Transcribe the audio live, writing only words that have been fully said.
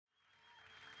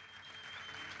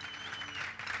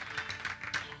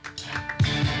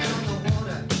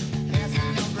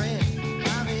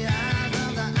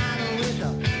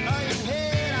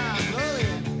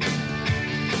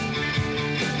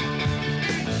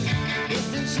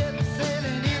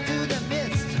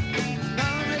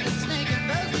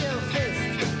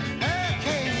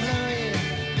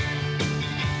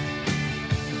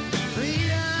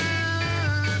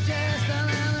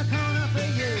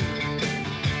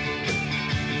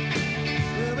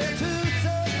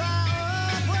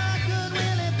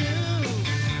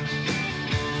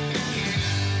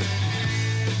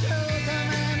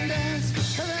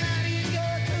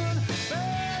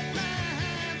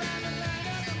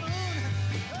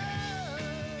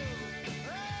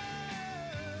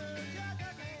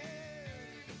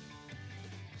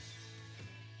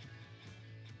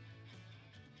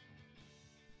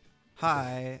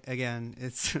Hi again.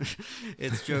 It's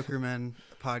it's Jokerman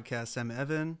podcast. I'm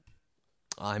Evan,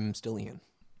 I'm still Ian.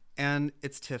 and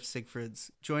it's Tiff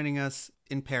Sigfrids joining us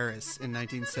in Paris in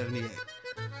 1978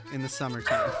 in the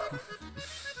summertime.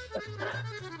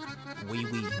 Oui,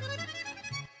 oui.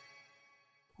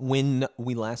 When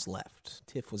we last left,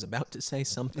 Tiff was about to say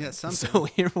something. Yeah, something. So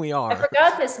here we I are.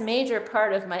 forgot this major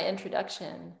part of my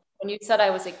introduction. When you said I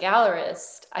was a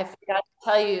gallerist, I forgot to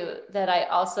tell you that I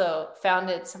also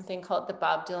founded something called the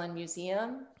Bob Dylan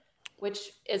Museum,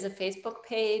 which is a Facebook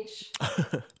page.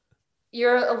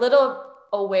 You're a little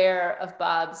aware of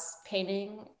Bob's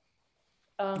painting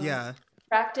Yeah,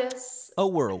 practice. Oh,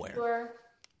 we're aware.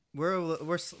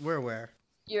 we're aware.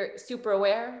 You're super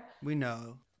aware. We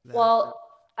know that. Well,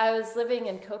 I was living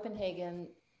in Copenhagen.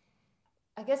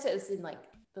 I guess it was in like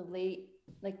the late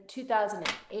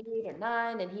 2008 or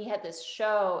 9, and he had this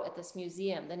show at this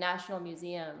museum, the National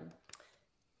Museum.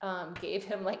 Gave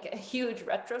him like a huge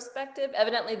retrospective.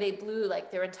 Evidently, they blew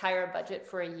like their entire budget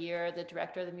for a year. The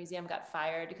director of the museum got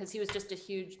fired because he was just a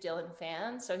huge Dylan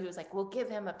fan. So he was like, "We'll give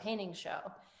him a painting show,"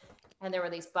 and there were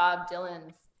these Bob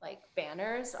Dylan like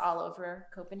banners all over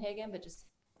Copenhagen, but just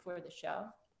for the show.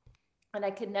 And I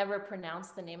could never pronounce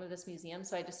the name of this museum,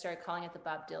 so I just started calling it the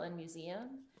Bob Dylan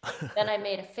Museum. Then I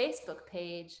made a Facebook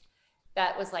page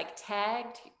that was like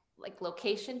tagged, like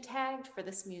location tagged for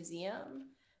this museum.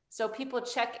 So people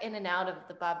check in and out of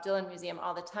the Bob Dylan Museum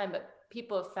all the time, but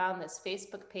people have found this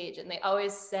Facebook page and they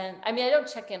always send, I mean, I don't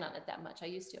check in on it that much, I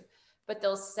used to, but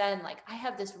they'll send like, I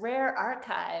have this rare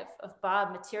archive of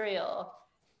Bob material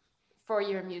for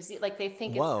your museum. Like they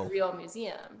think it's a real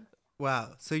museum.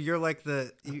 Wow. So you're like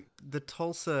the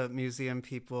Tulsa Museum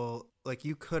people. Like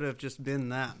you could have just been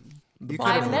them.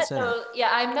 I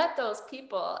met those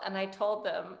people and I told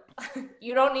them,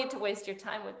 you don't need to waste your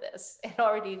time with this. It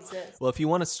already exists. Well, if you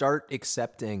want to start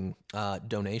accepting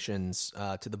donations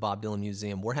to the Bob Dylan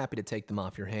Museum, we're happy to take them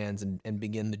off your hands and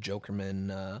begin the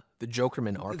Jokerman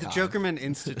archive. The Jokerman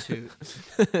Institute.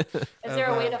 Is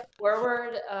there a way to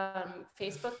forward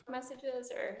Facebook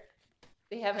messages, or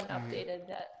they haven't updated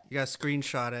that? You gotta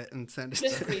screenshot it and send it.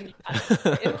 Just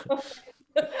screenshot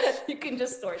it. You can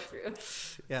just sort through.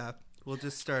 Yeah, we'll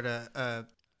just start a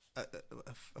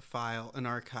file, an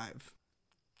archive.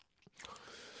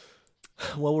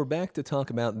 Well, we're back to talk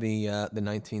about the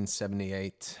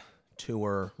 1978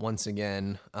 tour once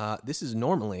again. This is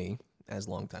normally, as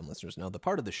longtime listeners know, the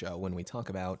part of the show when we talk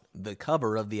about the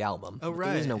cover of the album. Oh, right.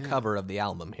 There is no cover of the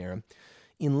album here.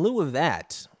 In lieu of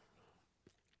that,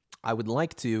 I would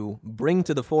like to bring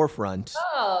to the forefront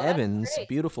Evan's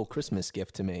beautiful Christmas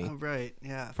gift to me. Oh, right,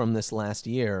 yeah. From this last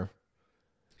year.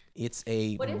 It's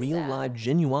a real, live,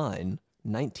 genuine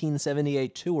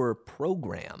 1978 tour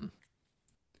program.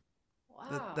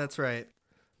 Wow. That's right.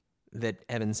 That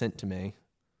Evan sent to me.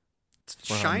 It's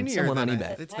shinier than on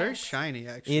eBay. It's very shiny,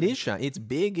 actually. It is shiny. It's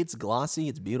big, it's glossy,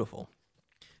 it's beautiful.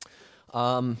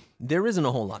 There isn't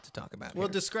a whole lot to talk about. Well,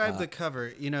 here. describe the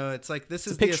cover. You know, it's like this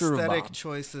is the the aesthetic Bob.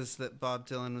 choices that Bob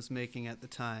Dylan was making at the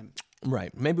time.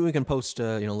 Right. Maybe we can post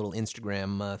a little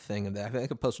Instagram thing of that. I think I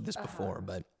could posted this before,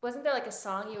 but wasn't there like a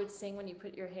song you would sing when you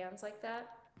put your hands like that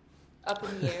up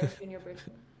in the air, Junior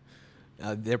Bridgman?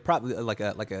 they're probably like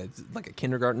a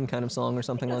kindergarten kind of song or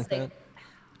something like that.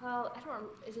 Well, I don't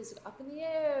remember. It is up in the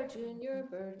air, Junior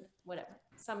Bird, whatever.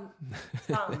 Some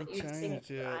song that you sing it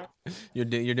to. You're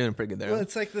doing pretty good there. Well,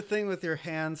 it's like the thing with your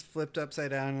hands flipped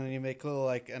upside down, and then you make a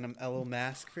little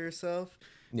mask for yourself.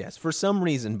 Yes, for some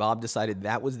reason, Bob decided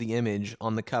that was the image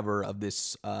on the cover of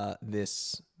this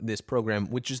program,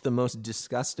 which is the most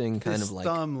disgusting kind His of like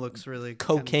thumb looks really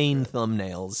cocaine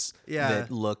thumbnails Yeah.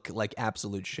 that look like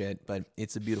absolute shit, but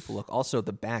it's a beautiful look. Also,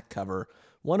 the back cover,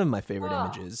 one of my favorite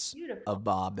images of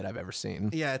Bob that I've ever seen.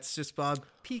 Yeah, it's just Bob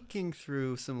peeking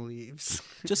through some leaves.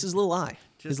 Just his little eye,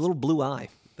 his little blue eye.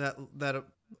 That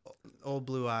old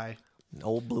blue eye.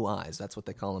 Old blue eyes, that's what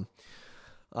they call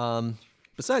them.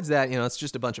 Besides that, it's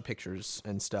just a bunch of pictures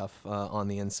and stuff on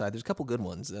the inside. There's a couple good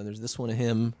ones. There's this one of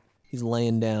him. He's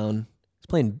laying down. He's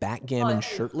playing backgammon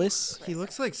shirtless. He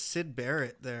looks like Syd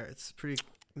Barrett there. It's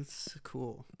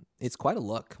cool. It's quite a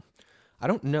look. I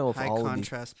don't know if high all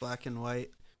contrast, black and white.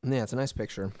 Yeah, it's a nice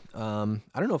picture. I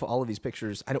don't know if all of these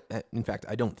pictures. In fact,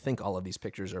 I don't think all of these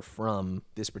pictures are from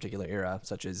this particular era,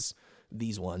 such as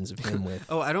these ones of him with.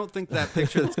 Oh, I don't think that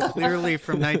picture that's clearly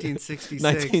from 1966.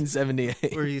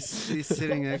 1978. Where he's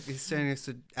standing next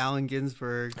to Allen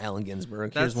Ginsberg.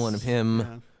 Here's one of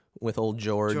him with old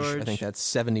George. I think that's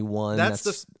 71. That's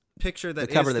the picture that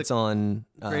the cover is that's on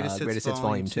Greatest Hits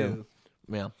Volume 2.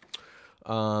 Yeah.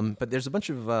 But there's a bunch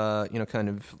of kind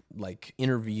of like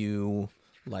interview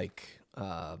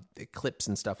clips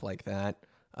and stuff like that.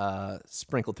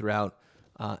 sprinkled throughout,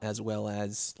 as well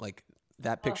as like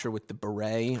that picture with the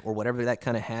beret or whatever that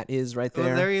kind of hat is right there.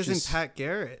 Well, there he is in Pat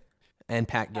Garrett. And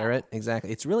Pat Garrett,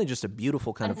 exactly. It's really just a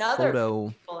beautiful kind Another of photo.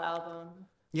 beautiful album.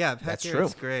 Yeah, Pat That's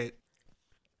Garrett's true. great.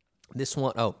 This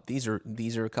one, these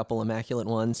are a couple immaculate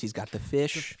ones. He's got the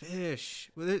fish. The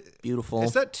fish. Beautiful.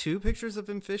 Is that 2 pictures of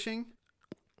him fishing?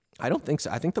 I don't think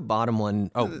so. I think the bottom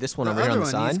one, this one the over here on the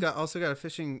other side. He's also got a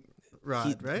fishing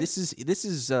rod, right? This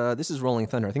is Rolling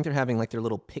Thunder. I think they're having like their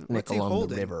little picnic What's he along holding?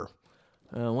 the river.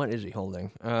 What is he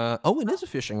holding? It is a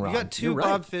fishing rod. You got 2 You're right.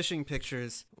 Bob fishing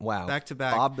pictures. Wow. Back to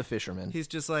back. Bob the fisherman. He's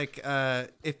just like,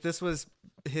 if this was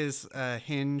his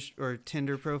Hinge or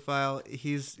Tinder profile,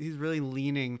 he's really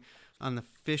leaning on the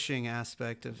fishing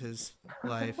aspect of his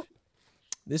life.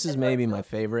 This is maybe my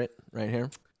favorite right here.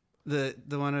 The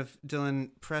one of Dylan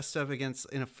pressed up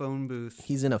against in a phone booth.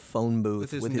 He's in a phone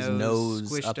booth with his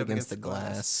nose squished up against the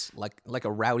glass, like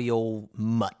a rowdy old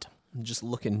mutt, just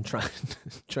looking,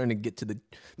 trying to get to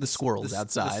the squirrels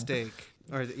outside. The steak,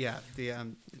 or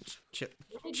the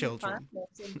children.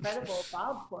 This incredible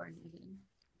Bob porn even.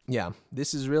 Yeah,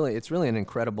 it's really an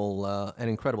incredible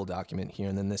document here,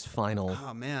 and then this final,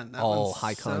 Oh man, that all one's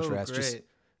high so contrast, just great.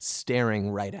 staring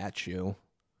right at you.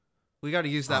 We got to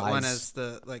use that one Eyes. as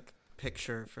the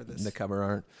picture for this. The cover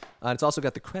art. It's also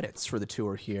got the credits for the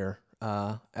tour here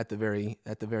at the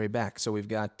very back. So we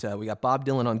got Bob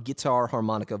Dylan on guitar,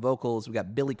 harmonica, vocals. We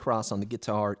got Billy Cross on the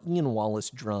guitar, Ian Wallace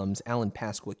drums, Alan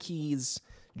Pasqua keys,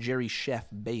 Jerry Sheff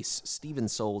bass, Stephen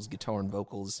Souls guitar and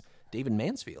vocals, David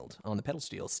Mansfield on the pedal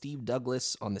steel, Steve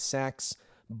Douglas on the sax,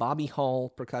 Bobby Hall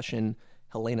percussion,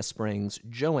 Helena Springs,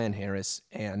 Joanne Harris,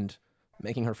 and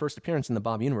making her first appearance in the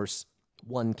Bob universe,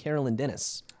 one Carolyn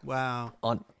Dennis. Wow.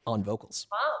 On vocals.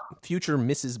 Wow. Future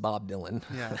Mrs. Bob Dylan.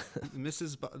 Yeah,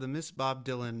 the Miss Bob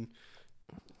Dylan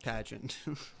pageant.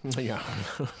 Yeah.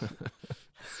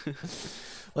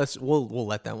 We'll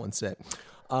let that one sit.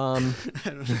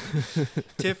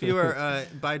 Tiff, you are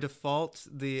by default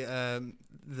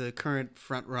the current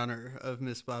front runner of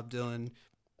Miss Bob Dylan.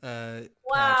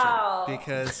 Wow. Pageant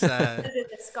because Is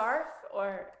it the scarf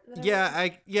or?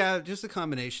 just a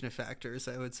combination of factors,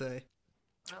 I would say.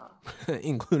 Oh.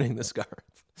 Including the scarf.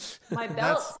 My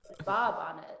belt says Bob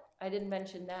on it. I didn't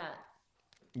mention that.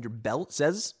 Your belt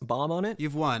says Bob on it?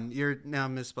 You've won. You're now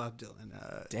Miss Bob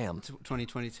Dylan. Damn.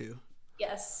 2022.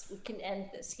 Yes, we can end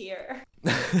this here.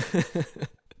 My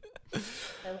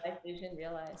life vision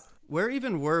realized. Where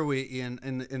even were we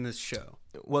in this show?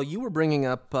 Well, you were bringing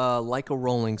up Like a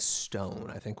Rolling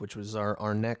Stone, I think, which was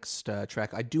our next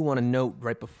track. I do want to note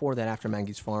right before that, after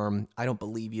Maggie's Farm, I Don't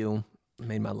Believe You.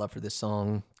 Made my love for this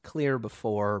song clear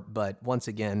before, but once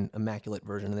again, immaculate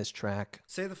version of this track.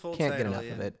 Say the full Can't title. get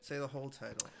enough of it. Say the whole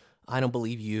title. I Don't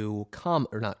Believe You,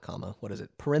 what is it?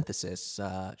 Parenthesis,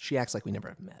 She Acts Like We Never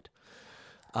Have Met.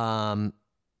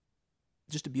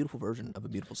 Just a beautiful version of a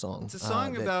beautiful song. It's a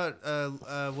song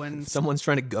about when someone's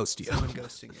trying to ghost you. someone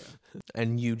ghosting you.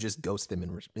 And you just ghost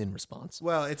them in response.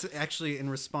 Well, it's actually in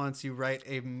response you write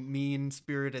a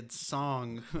mean-spirited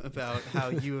song about how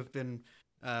you have been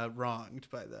wronged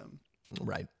by them.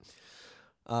 Right.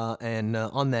 And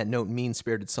on that note,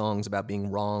 mean-spirited songs about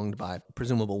being wronged by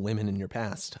presumable women in your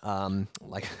past,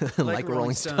 like like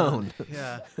Rolling Stone.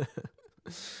 Yeah.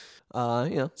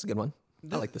 It's a good one.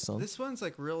 I like this song. This one's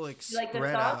like real You like the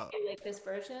spread song? out. You like this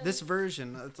version? This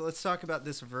version. Let's talk about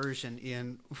this version,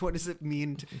 Ian. What does it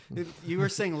mean? You were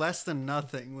saying less than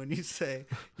nothing when you say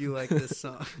you like this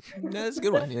song. Yeah, it's a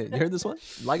good one. You heard this one?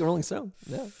 Like a Rolling Stone.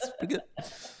 Yeah, it's pretty good.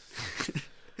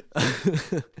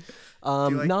 Do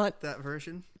you like not that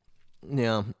version?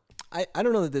 Yeah. I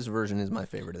don't know that this version is my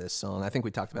favorite of this song. I think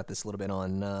we talked about this a little bit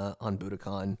on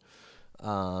Budokan.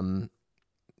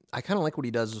 I kind of like what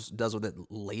he does with it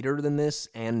later than this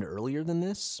and earlier than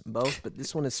this, both. But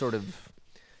this one is sort of,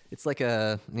 it's like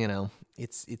a,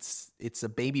 it's a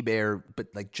Baby Bear, but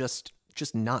like just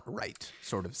not right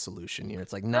sort of solution here.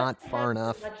 It's like not far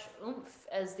enough. Much oomph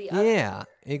as the other. Yeah,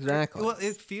 exactly. Well,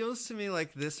 it feels to me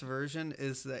like this version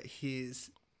is that he's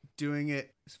doing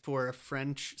it for a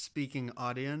French-speaking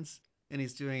audience, and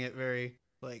he's doing it very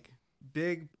like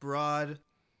big, broad,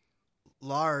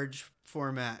 large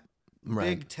format.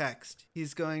 Right. Big text.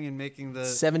 He's going and making the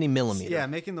 70 millimeter. Yeah,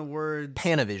 making the words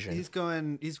Panavision. He's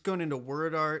going into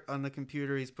word art on the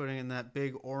computer. He's putting in that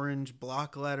big orange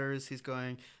block letters. He's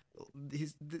doing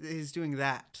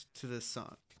that to this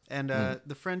song. And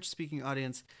the French speaking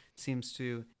audience seems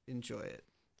to enjoy it.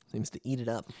 Seems to eat it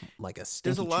up like a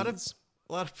stinky There's a lot cheese.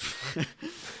 a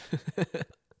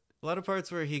lot of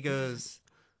parts where he goes,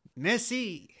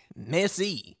 Merci.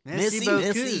 Merci. Merci Merci.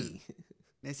 beaucoup. Merci.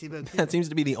 Merci beaucoup. That seems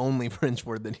to be the only French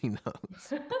word that he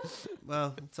knows.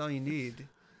 Well, that's all you need.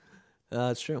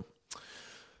 It's true.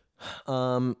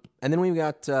 And then we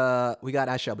got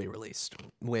I Shall Be Released,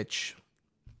 which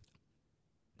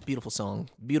beautiful song,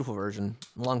 beautiful version.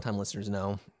 Longtime listeners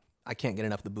know I can't get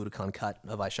enough of the Budokan cut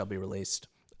of I Shall Be Released.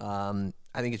 I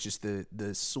think it's just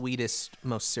the sweetest,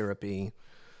 most syrupy,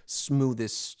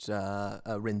 smoothest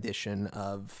rendition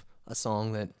of a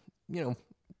song that,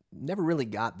 never really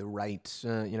got the right,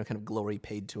 kind of glory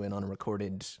paid to it on a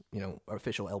recorded,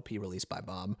 official LP release by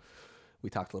Bob. We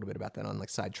talked a little bit about that on like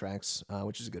Sidetracks,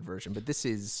 which is a good version. But this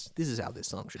is how this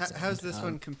song should sound. How's this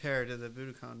one compare to the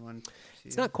Budokan one?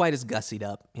 It's not quite as gussied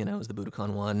up, as the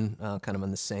Budokan one. Kind of in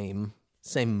the same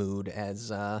mood as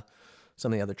some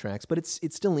of the other tracks, but it's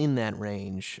still in that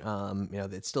range.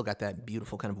 It's still got that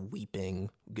beautiful kind of weeping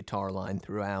guitar line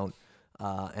throughout,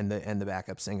 and the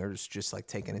backup singers just like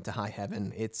taking it to high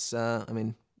heaven. It's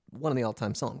one of the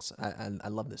all-time songs. I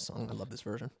love this song. I love this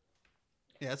version.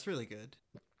 Yeah, it's really good.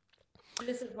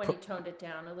 This is when you toned it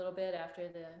down a little bit after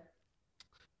the.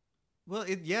 Well,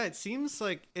 it seems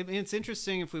like it's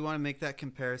interesting if we want to make that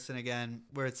comparison again,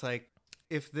 where it's like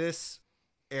if this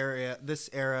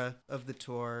era of the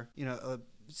tour,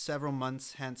 several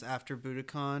months hence after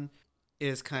Budokan,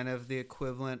 is kind of the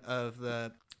equivalent of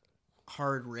the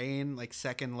Hard Rain, like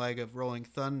second leg of Rolling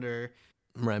Thunder,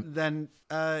 right? Then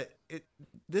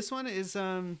this one is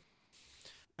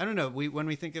I don't know. When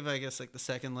we think of, I guess, like the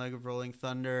second leg of Rolling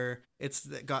Thunder, it's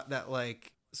got that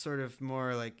like sort of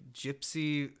more like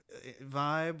gypsy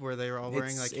vibe where they were all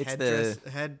wearing like headdress.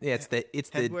 It's the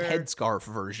headscarf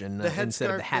version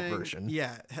instead of the hat version.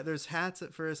 Yeah, there's hats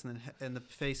at first, and the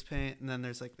face paint, and then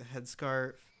there's like the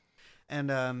headscarf,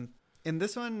 and in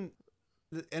this one,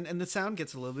 and the sound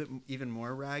gets a little bit even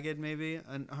more ragged maybe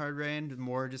on Hard Rain,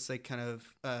 more just like kind of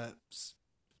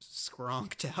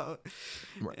skronked out,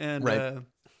 and right.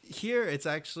 Here it's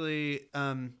actually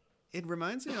it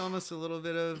reminds me almost a little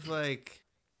bit of like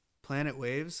Planet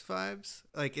Waves vibes.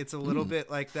 Like it's a little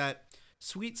bit like that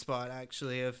sweet spot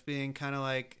actually of being kind of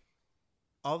like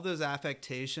all of those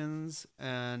affectations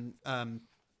and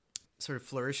sort of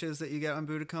flourishes that you get on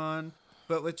Budokan,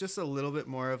 but with just a little bit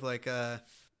more of like a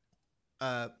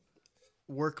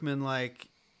workman, like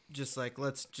just like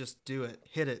let's just do it,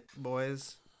 hit it,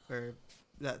 boys, or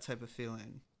that type of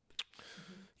feeling.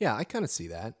 Yeah, I kind of see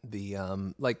that. The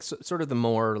sort of the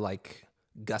more like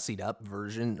gussied up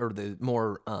version, or the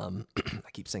more I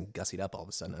keep saying gussied up all of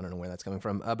a sudden. I don't know where that's coming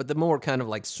from. But the more kind of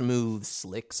like smooth,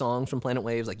 slick songs from Planet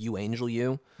Waves, like "You Angel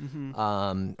You,"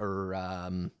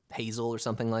 or "Hazel" or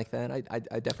something like that.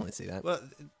 I definitely see that. Well,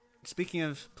 speaking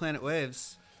of Planet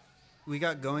Waves, we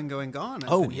got "Going, Going, Gone."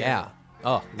 Oh yeah.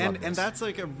 Oh, and that's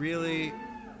like a really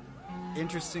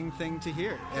interesting thing to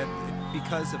hear,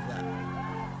 because of that.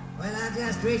 Well, I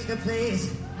just reached a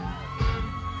place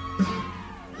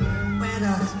where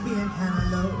it's being kind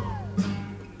of low.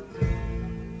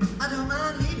 I don't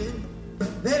mind leaving,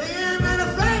 baby, I'm not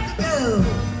afraid to go.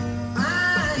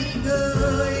 I ain't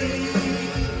going,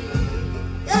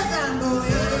 yes I'm going,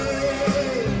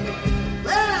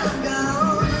 well I'm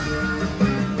gone.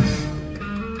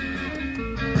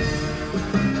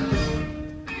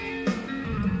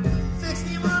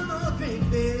 61 more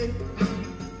drink, baby,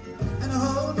 and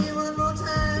hold me one more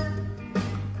time,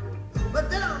 but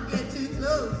don't get too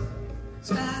close.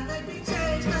 Try and make me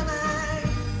change my mind,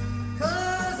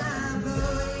 'cause I'm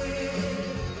going,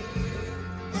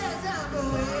 yes I'm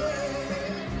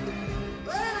going,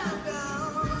 well I'm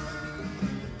gone.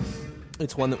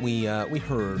 It's one that we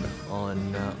heard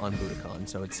on Budokan,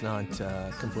 so it's not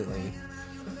completely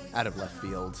out of left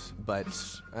field. But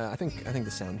I think the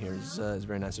sound here is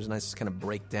very nice. There's a nice kind of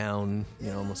breakdown,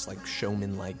 almost like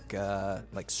showman like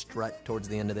strut towards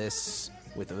the end of this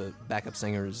with the backup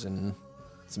singers and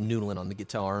some noodling on the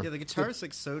guitar. Yeah, the guitar is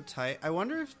like so tight. I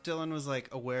wonder if Dylan was like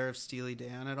aware of Steely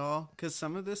Dan at all, because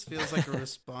some of this feels like a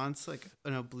response, like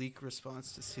an oblique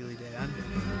response to Steely Dan.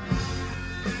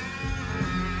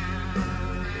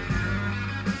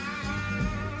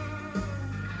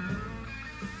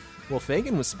 Well,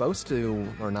 Fagen was supposed to,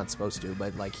 or not supposed to,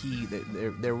 but like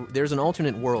there's an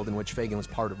alternate world in which Fagen was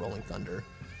part of Rolling Thunder.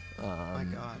 My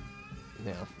God.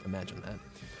 Yeah, imagine that.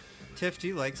 Tiff, do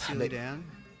you like Steely Dan?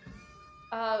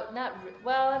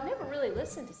 Well, I've never really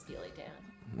listened to Steely Dan.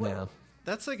 Yeah.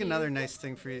 That's like another nice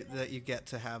thing for you that you get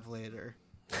to have later.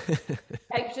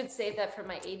 I should save that for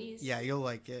my 80s. Yeah, you'll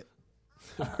like it.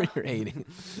 For your 80.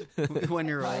 When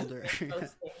you're older.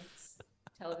 Most things,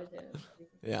 television.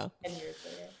 Yeah. 10 years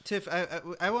later. Tiff, I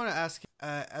want to ask,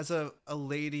 as a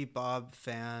Lady Bob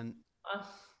fan,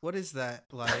 What is that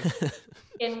like?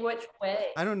 In which way?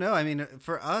 I don't know. I mean,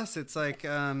 for us, it's like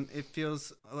it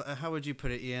feels. How would you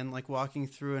put it, Ian? Like walking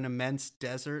through an immense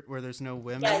desert where there's no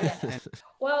women. Yeah. And,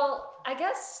 Well, I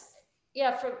guess,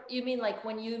 yeah, you mean like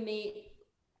when you meet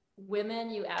women,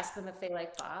 you ask them if they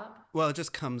like Bob? well, it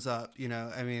just comes up.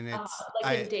 I mean, it's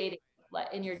Like in dating,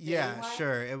 like in your dating yeah, life?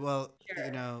 sure.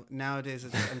 Sure. Nowadays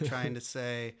I'm trying to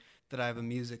say that I have a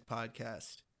music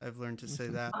podcast. I've learned to say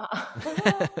that.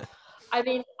 I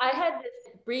mean, I had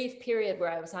this brief period where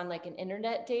I was on like an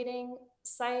internet dating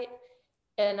site,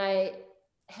 and I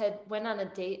had went on a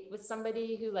date with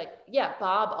somebody who like, yeah,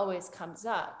 Bob always comes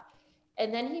up.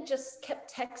 And then he just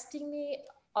kept texting me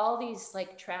all these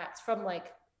like tracks from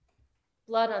like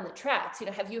Blood on the Tracks.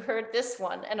 Have you heard this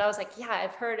one? And I was like, yeah,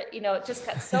 I've heard it. It just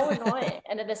got so annoying.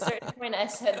 And at a certain point I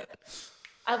said,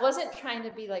 I wasn't trying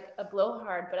to be like a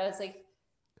blowhard, but I was like,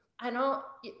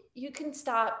 you can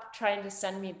stop trying to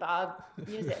send me Bob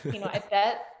music. I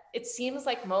bet it seems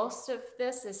like most of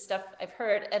this is stuff I've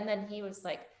heard. And then he was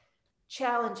like,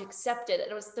 challenge accepted. And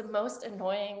it was the most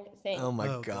annoying thing. Oh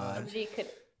my God. He could,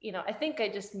 I think I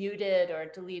just muted or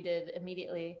deleted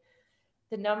immediately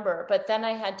the number, but then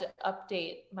I had to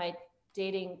update my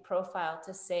dating profile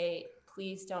to say,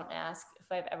 please don't ask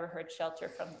if I've ever heard Shelter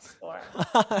from the Storm,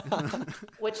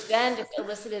 which then just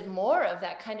elicited more of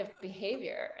that kind of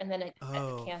behavior. And then I had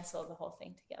to cancel the whole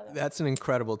thing together. That's an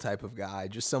incredible type of guy.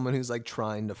 Just someone who's like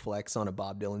trying to flex on a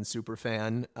Bob Dylan super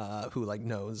fan who like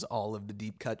knows all of the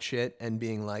deep cut shit and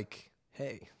being like,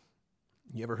 hey,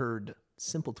 you ever heard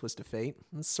Simple Twist of Fate?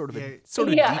 It's sort of a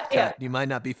deep cut you might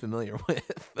not be familiar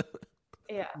with.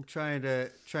 Yeah. I'm trying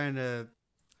to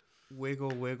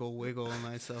wiggle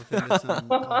myself into some.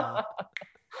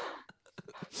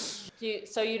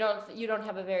 So you don't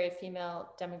have a very female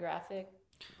demographic?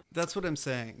 That's what I'm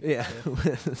saying. Yeah,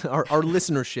 our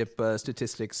listenership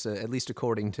statistics, at least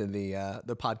according to the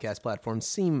podcast platforms,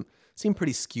 seem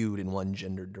pretty skewed in one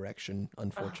gender direction,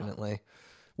 unfortunately,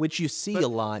 which you see a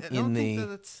lot in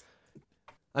the.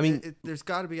 I mean, there's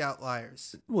got to be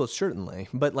outliers. Well, certainly.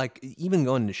 But like even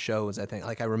going to shows, I think,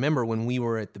 like I remember when we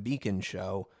were at the Beacon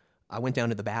show, I went down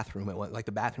to the bathroom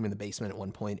the bathroom in the basement at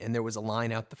one point, and there was a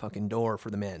line out the fucking door for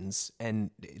the men's,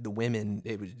 and the women,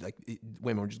 it was like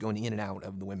women were just going in and out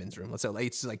of the women's room. So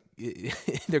it's like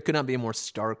there could not be a more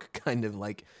stark kind of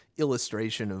like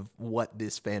illustration of what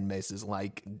this fan base is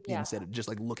like instead of just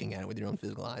like looking at it with your own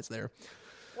physical eyes there.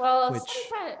 Well,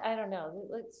 sometimes, I don't know.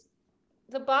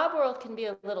 The Bob world can be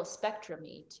a little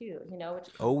spectrum-y too, which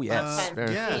oh yes,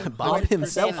 yeah. Bob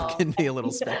himself can be a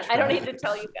little spectrum. I don't need to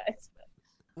tell you guys.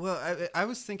 Well, I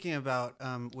was thinking about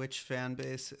which fan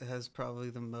base has probably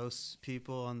the most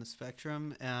people on the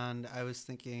spectrum, and I was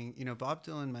thinking, Bob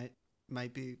Dylan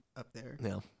might be up there.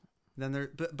 Yeah. Then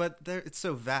but it's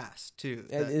so vast too.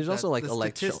 There's also like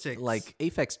statistics. Like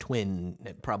Aphex Twin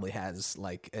probably has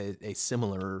like a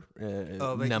similar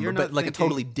number, but like a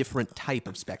totally different type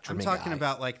of spectrum. I'm talking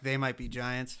about like They Might Be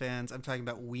Giants fans. I'm talking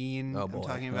about Ween. Oh, boy. I'm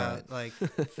talking about like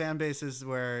fan bases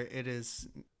where it is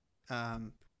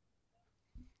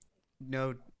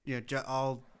no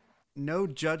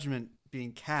judgment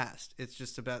being cast. It's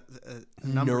just about a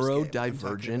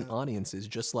neurodivergent audiences,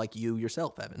 just like you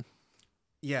yourself, Evan.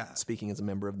 Yeah. Speaking as a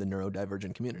member of the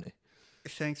neurodivergent community.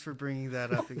 Thanks for bringing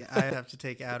that up again. I have to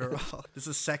take Adderall. This is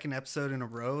the second episode in a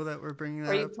row that we're bringing that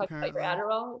up. Are you talking about your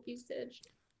Adderall usage?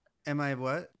 Am I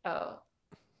what? Oh.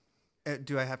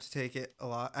 Do I have to take it a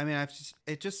lot? I mean,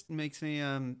 it just makes me,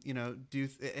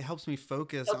 it helps me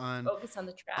focus on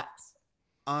the tracks.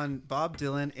 On Bob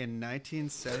Dylan in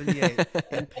 1978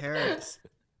 in Paris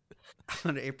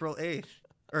on April 8th.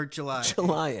 Or July.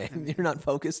 July. You're not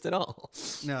focused at all.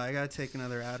 No, I gotta take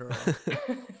another Adderall.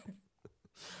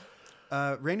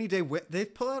 Rainy Day. They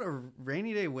pull out a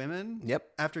Rainy Day Women. Yep.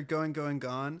 After Going, Going,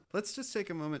 Gone. Let's just take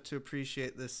a moment to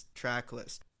appreciate this track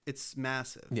list. It's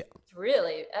massive. Yeah. It's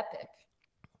really epic.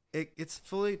 It's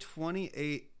fully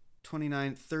 28,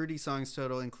 29, 30 songs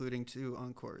total, including 2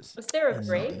 encores. Was there a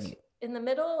break in the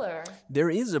middle, or? There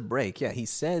is a break. Yeah. He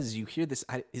says you hear this.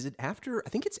 Is it after? I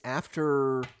think it's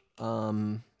after.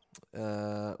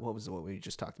 What was what we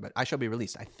just talked about? I Shall Be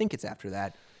Released. I think it's after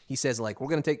that. He says like we're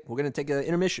gonna take an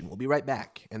intermission. We'll be right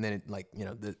back. And then it the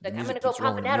I'm music gonna go keeps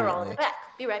pop an rolling Adderall in the immediately.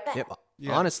 back. Be right back. Yep.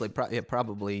 Yeah. Honestly,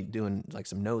 probably doing like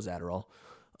some nose Adderall.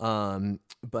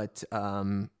 But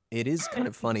it is kind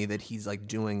of funny that he's like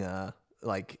doing on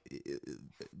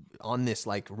this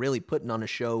like really putting on a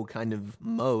show kind of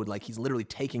mode. Like he's literally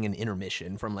taking an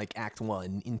intermission from like Act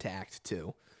 1 into Act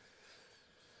 2.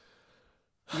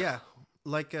 Yeah.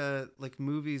 Like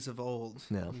movies of old,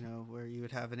 No. where you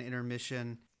would have an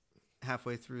intermission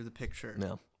halfway through the picture.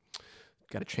 No.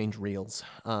 Got to change reels.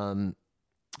 But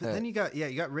then you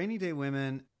got Rainy Day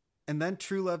Women, and then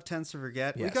True Love Tends to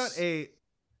Forget. Yes. We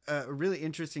got a really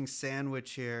interesting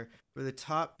sandwich here, where the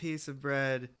top piece of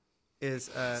bread is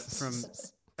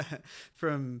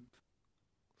from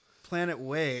Planet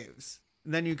Waves.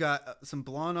 And then you got some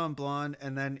Blonde on Blonde,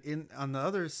 and then on the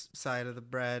other side of the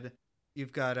bread, you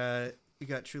got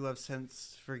True Love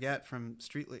Tends to Forget from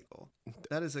Street Legal.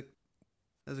 That is a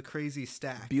crazy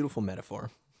stack. Beautiful metaphor.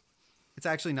 It's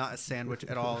actually not a sandwich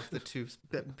at all if the two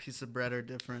pieces of bread are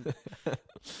different.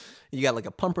 You got like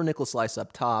a pumpernickel slice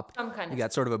up top. Some kind You of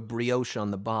got sort of a brioche on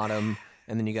the bottom,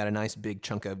 and then you got a nice big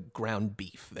chunk of ground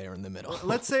beef there in the middle.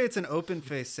 Let's say it's an open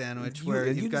face sandwich where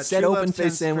you you've got said True Love open Tends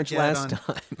face to sandwich Forget last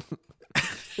on- time.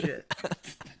 Shit.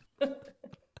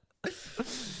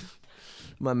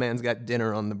 My man's got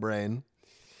dinner on the brain.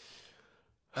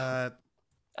 It's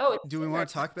Do we dinner want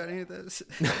to talk about any of this?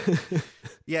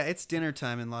 Yeah, it's dinner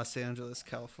time in Los Angeles,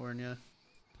 California.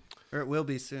 Or it will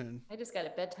be soon. I just got a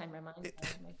bedtime reminder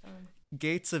on my phone.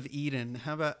 Gates of Eden.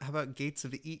 How about Gates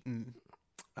of Eaton?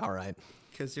 All right.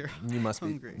 Because you're You must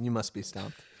hungry. be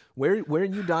stopped. Where are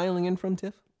you dialing in from,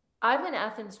 Tiff? I'm in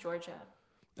Athens, Georgia.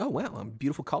 Oh wow, a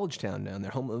beautiful college town down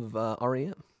there, home of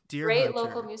REM. Deer Great Hunter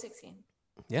local music scene.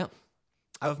 Yeah.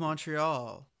 of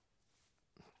Montreal.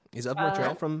 Is of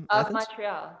Montreal from Of Athens?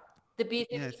 Montreal. The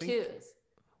B-52s.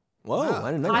 Whoa, Wow.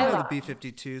 I didn't know I that. know Wow. the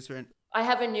B-52s were in. I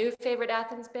have a new favorite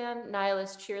Athens band,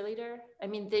 Nihilist Cheerleader. I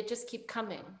mean, they just keep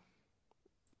coming.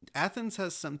 Athens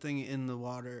has something in the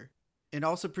water. It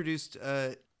also produced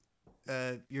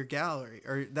your gallery,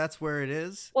 or that's where it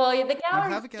is. Well, the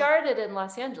gallery have a started in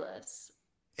Los Angeles,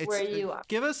 where you are.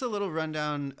 Give us a little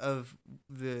rundown of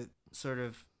the sort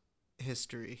of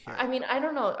history here. I mean, I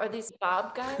don't know. Are these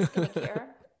Bob guys going to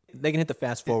care? They can hit the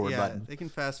fast forward yeah, button. they can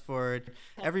fast forward.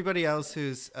 Everybody else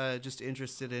who's just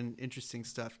interested in interesting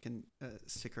stuff can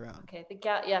stick around. Okay,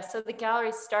 so the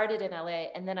gallery started in LA,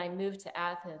 and then I moved to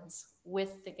Athens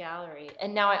with the gallery,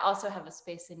 and now I also have a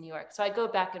space in New York. So I go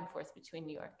back and forth between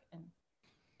New York and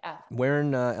Athens. Where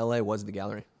in LA was the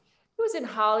gallery? It was in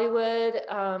Hollywood,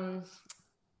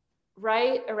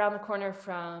 right around the corner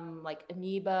from like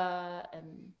Amoeba,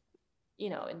 and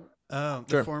and Oh,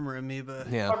 Sure. the former Amoeba.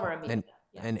 Yeah, former Amoeba.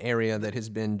 Yeah. an area that has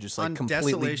been just like On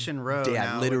completely Desolation Row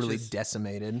now, which literally is-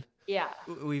 decimated. Yeah.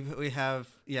 We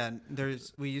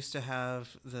used to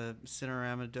have the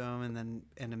Cinerama Dome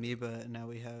and Amoeba, and now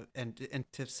we have and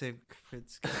Tiff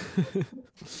Sigfrids.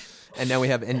 And now we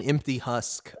have an empty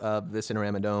husk of the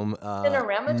Cinerama Dome.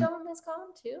 Cinerama Dome is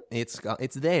gone too.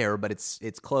 It's there, but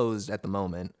it's closed at the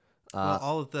moment. Well,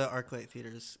 all of the ArcLight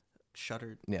theaters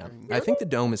shuttered. Yeah, during- I think the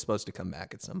dome is supposed to come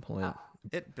back at some point.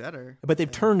 It better. But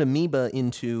they've turned Amoeba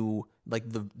into like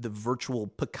the virtual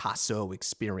Picasso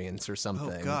experience or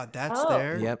something. Oh God, that's Oh.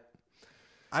 there. Yep.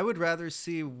 I would rather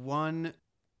see 1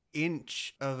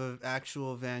 inch of an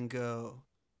actual Van Gogh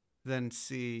than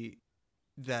see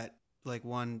that like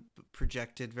one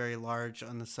projected very large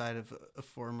on the side of a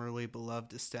formerly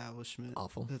beloved establishment.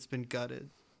 Awful. That's been gutted.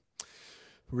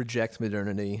 Reject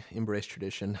modernity, embrace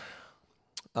tradition.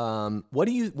 What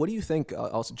do you think?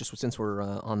 Also, just since we're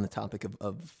on the topic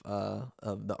of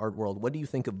the art world, what do you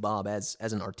think of Bob as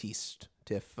an artiste?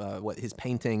 Tiff, what his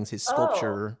paintings, his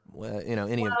sculpture,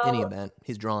 any event,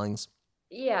 his drawings.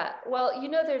 Yeah. Well,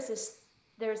 there's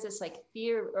this like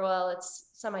fear, it's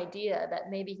some idea that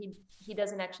maybe he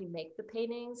doesn't actually make the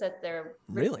paintings, that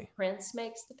Really? Prince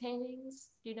makes the paintings.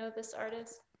 Do you know this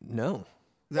artist? No.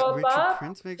 That Well, Richard Bob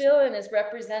Prince makes. Dylan is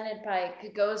represented by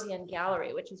Gagosian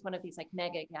Gallery, which is one of these like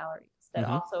mega galleries that Mhm.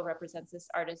 also represents this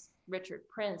artist, Richard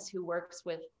Prince, who works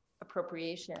with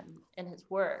appropriation in his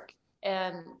work.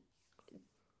 And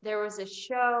there was a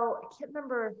show, I can't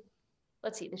remember,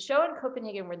 let's see, the show in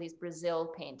Copenhagen were these Brazil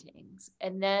paintings.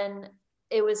 And then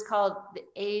it was called the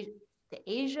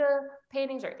Asia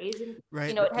paintings or Asian,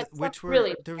 Right. it had which some were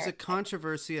really there was a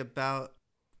controversy about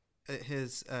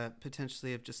his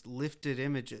potentially have just lifted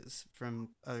images from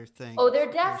other things. Oh,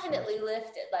 they're definitely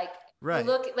lifted. Like, Right.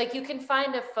 you look, like you can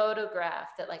find a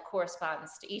photograph that like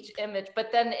corresponds to each image,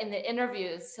 but then in the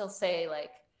interviews he'll say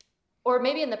like, or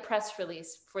maybe in the press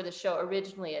release for the show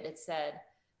originally it had said,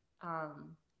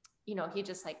 he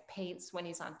just like paints when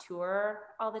he's on tour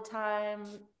all the time.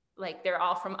 Like they're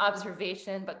all from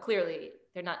observation, but clearly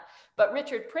they're not. But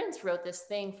Richard Prince wrote this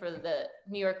thing for the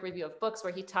New York Review of Books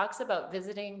where he talks about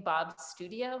visiting Bob's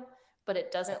studio, but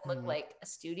it doesn't look like a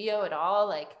studio at all.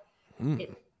 Like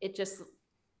it just,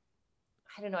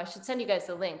 I don't know. I should send you guys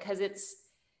the link because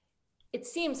it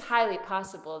seems highly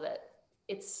possible that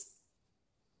it's.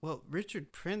 Well,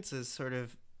 Richard Prince is sort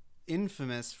of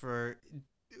infamous for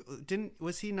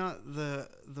was he not the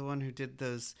one who did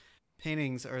those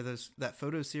paintings or that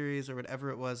photo series or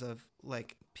whatever it was of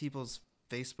like people's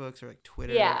Facebooks or like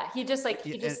Twitter. Yeah, he just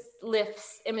Yeah,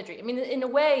 lifts imagery. I mean, in a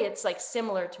way, it's like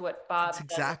similar to what Bob it's does.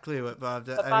 exactly what Bob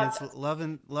does. What I mean, Bob it's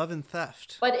love and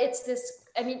theft. But it's this,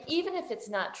 I mean, even if it's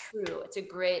not true, it's a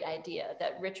great idea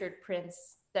that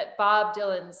that Bob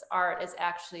Dylan's art is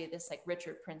actually this like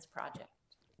Richard Prince project.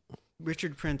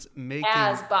 Richard Prince making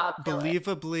As Bob Dylan.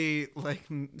 believably like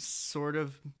sort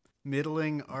of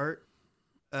middling art.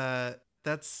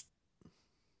 That's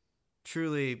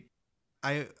truly,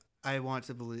 I want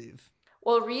to believe.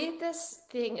 Well, read this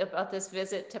thing about this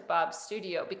visit to Bob's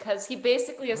studio, because he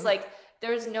basically is like,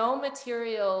 there's no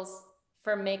materials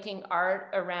for making art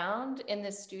around in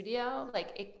this studio.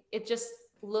 Like it just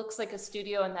looks like a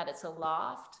studio in that it's a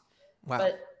loft.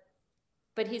 Wow.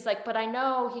 But he's like, but I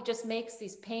know he just makes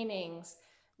these paintings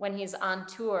when he's on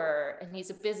tour and he's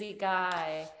a busy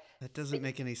guy. That doesn't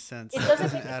make any sense. It That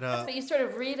doesn't make add sense, up. but you sort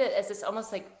of read it as this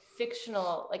almost like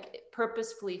fictional, like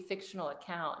purposefully fictional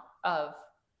account of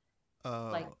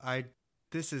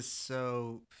This is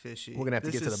so fishy. We're gonna have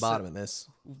to get to the bottom of this.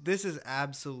 This is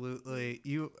absolutely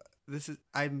you. This is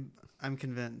I'm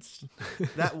convinced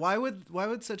that why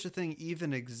would such a thing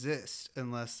even exist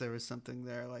unless there was something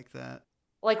there like that?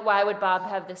 Like, why would Bob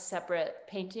have this separate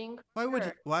painting? Why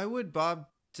would Bob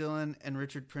Dylan and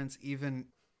Richard Prince even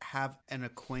have an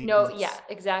acquaintance? No, yeah,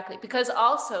 exactly. Because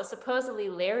also supposedly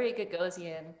Larry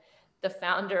Gagosian, the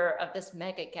founder of this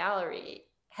mega gallery,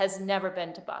 has never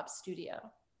been to Bob's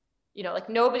studio. You know, like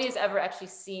nobody's ever actually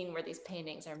seen where these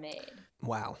paintings are made.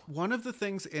 Wow. One of the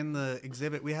things in the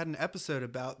exhibit, we had an episode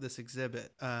about this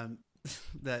exhibit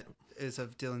that is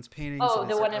of Dylan's paintings. Oh, and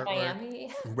the his one in artwork.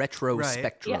 Miami? Retro Right.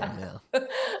 spectrum. Yeah.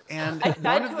 And I one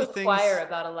tried of to the things, inquire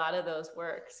about a lot of those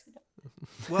works.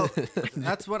 well,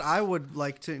 that's what I would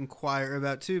like to inquire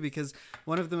about too, because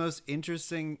one of the most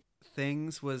interesting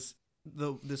things was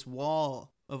this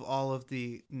wall of all of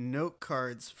the note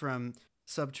cards from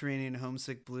Subterranean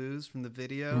Homesick Blues from the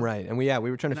video. Right. And we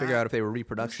were trying to figure out if they were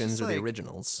reproductions or the like-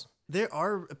 originals. There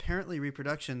are apparently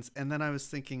reproductions, and then I was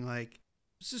thinking, like,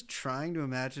 I was just trying to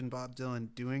imagine Bob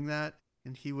Dylan doing that,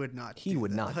 and he would not. He do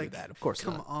would that. not do Like, that. Of course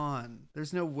come not. on.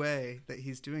 There's no way that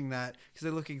he's doing that because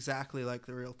they look exactly like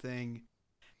the real thing.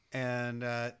 And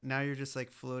now you're just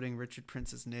like floating Richard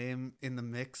Prince's name in the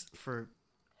mix for.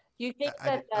 You think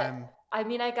I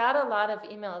mean, I got a lot of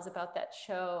emails about that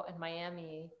show in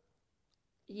Miami.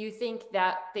 You think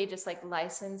that they just like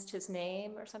licensed his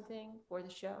name or something for the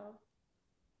show?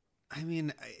 I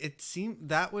mean, it seemed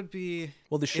that would be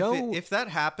Well, the show. if that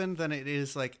happened, then it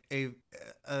is like a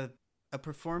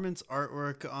performance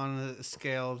artwork on a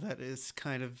scale that is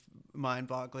kind of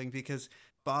mind-boggling, because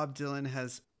Bob Dylan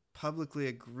has publicly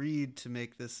agreed to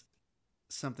make this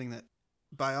something that,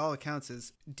 by all accounts,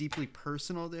 is deeply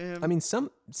personal to him. I mean, some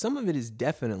of it is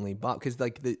definitely Bob, because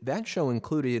like that show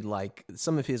included like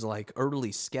some of his like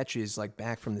early sketches, like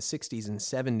back from the 60s and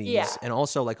 70s, Yeah. and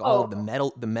also like all of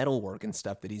the metal work and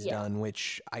stuff that he's Yeah. done.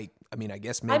 Which I mean, I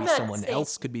guess I'm maybe not someone saying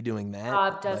else could be doing that.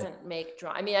 Bob but- doesn't make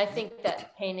draw. I mean, I think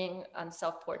that painting on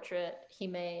self-portrait he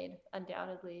made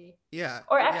undoubtedly. Yeah.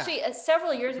 Or yeah. actually,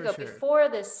 several years for ago, sure. before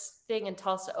this thing in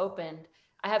Tulsa opened,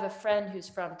 I have a friend who's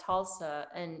from Tulsa,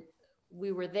 and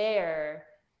we were there,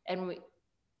 and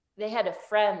they had a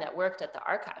friend that worked at the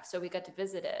archive, so we got to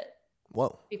visit it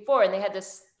Whoa. before, and they had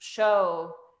this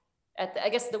show at the, I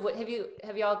guess have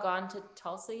you all gone to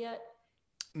Tulsa yet?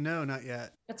 No, not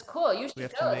yet. It's cool. You We should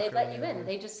have to go. make They our let way you in. over.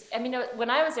 They just, I mean, when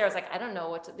I was there, I was like, I don't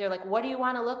know they're like, what do you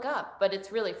want to look up? But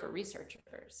it's really for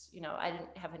researchers. You know, I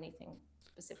didn't have anything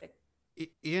specific.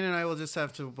 Ian and I will just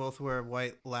have to both wear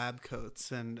white lab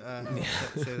coats and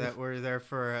say that we're there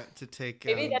to take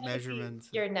Maybe that should be measurements.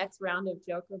 your next round of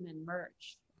Jokerman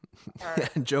merch. Or,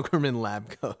 Jokerman lab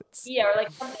coats. yeah, or like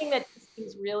something that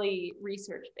is really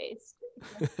research based.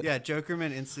 Yeah,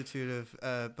 Jokerman Institute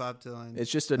of Bob Dylan. It's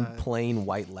just a plain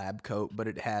white lab coat, but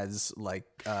it has like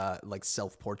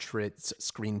self-portraits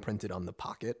screen printed on the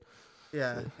pocket.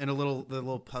 Yeah, and the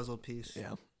little puzzle piece.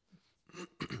 Yeah.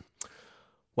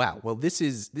 Wow. Well, this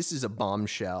is a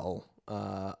bombshell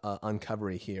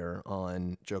uncovery here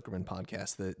on Jokerman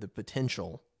Podcast. The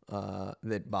potential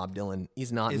that Bob Dylan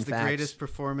is not Is in the fact greatest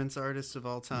performance artist of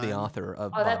all time. the author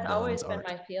of Oh, Bob that's Dylan's always art.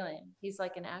 been my feeling. He's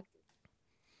like an actor.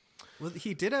 Well,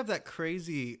 he did have that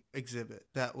crazy exhibit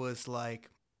that was like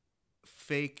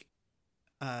fake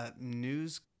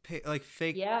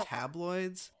fake Yeah.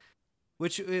 tabloids,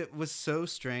 which it was so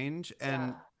strange and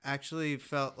Yeah. actually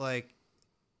felt like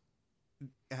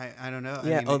I don't know.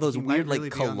 Yeah. I mean, those he might weird like really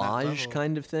be on that collage level.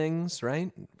 kind of things,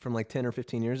 right? From like 10 or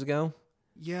 15 years ago.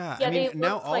 Yeah, Yeah, I mean they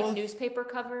now looked all like of newspaper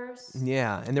covers.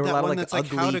 Yeah, and there were a that lot of one like that's like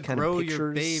ugly how to kind grow of pictures.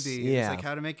 your baby. Yeah, It's like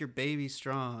how to make your baby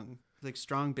strong. Like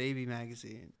Strong Baby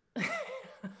magazine.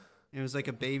 It was like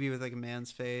a baby with like a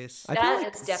man's face. I feel That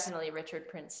like is definitely Richard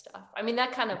Prince stuff. I mean,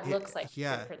 that kind of looks like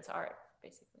yeah. Richard Prince art,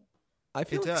 basically. I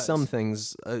feel It like does. some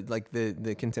things, like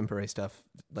the contemporary stuff,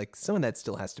 like some of that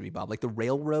still has to be Bob. Like the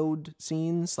railroad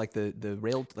scenes, like the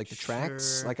rail, like the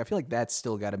tracks. Sure. Like I feel like that's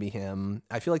still got to be him.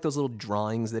 I feel like those little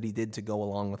drawings that he did to go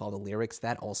along with all the lyrics,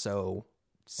 that also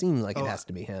seems like it has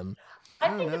to be him. I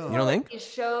don't think know. it's You more don't like think? these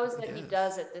shows that he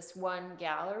does at this one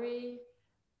gallery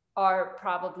are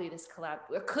probably this collab,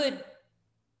 or could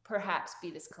perhaps be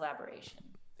this collaboration.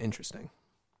 Interesting.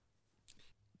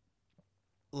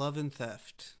 Love and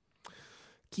Theft.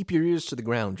 Keep your ears to the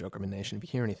ground, Jokerman Nation. If you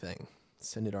hear anything,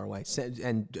 send it our way.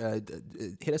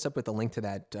 Hit us up with a link to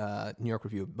that New York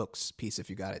Review of Books piece if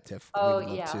you got it, Tiff. Oh, We'd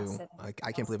love yeah, to. I'll send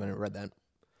I can't believe I never read that.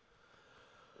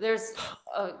 There's,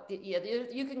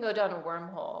 you can go down a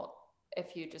wormhole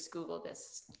if you just Google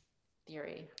this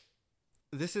theory.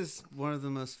 This is one of the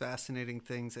most fascinating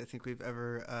things I think we've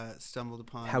ever stumbled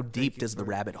upon. How Thank deep you does the for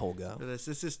rabbit hole go? this?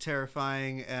 This is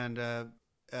terrifying and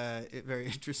very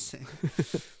interesting.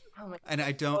 Oh my And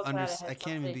I don't so glad understand. I had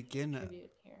can't even something to begin to contribute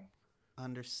here.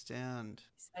 understand.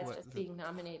 Besides what just the- being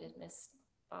nominated, Miss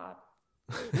Bob.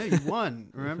 No, you won.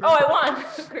 Remember? Oh, I won.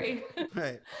 Great.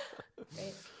 Right.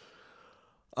 Great.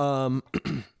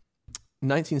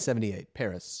 1978,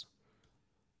 Paris.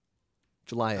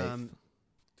 July 8th.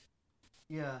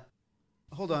 Yeah.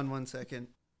 Hold on one second.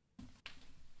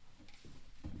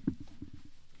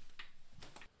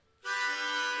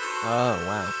 Oh,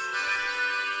 wow.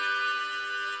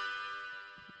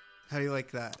 How do you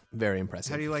like that? Very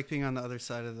impressive. How do you like being on the other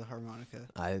side of the harmonica?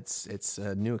 It's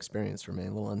a new experience for me.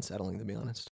 A little unsettling, to be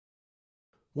honest.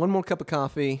 One more cup of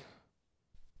coffee.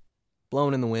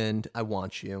 Blowing in the wind. I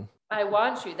want you. I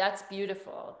Want You. That's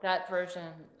beautiful. That version,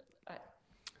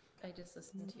 I just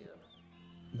listened to.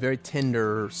 Very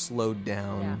tender, slowed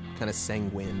down, kind of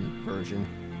sanguine version.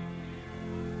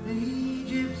 The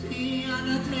gypsy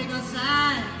undertaker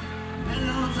sigh, the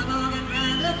lonesome organ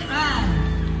grinder cries,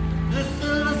 the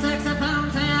silver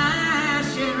saxophone say I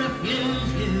should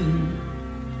refuse you.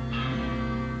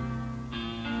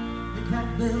 The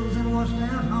cracked bells and washed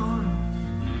out horns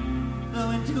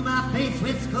blow into my face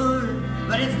with scorn,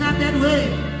 but it's not that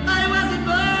way. I wasn't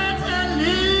born to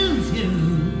lose you.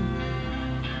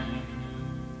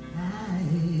 I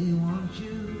want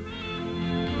you.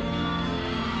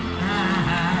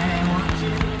 I want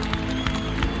you.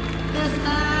 Yes, I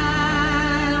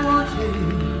want you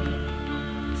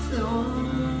so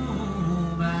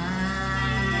bad.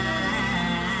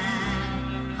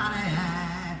 Honey,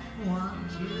 I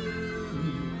want you.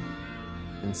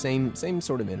 And same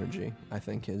sort of energy, I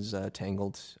think, is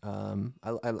Tangled.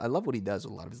 I love what he does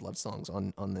with a lot of his love songs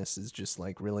on this. Is just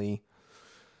like really,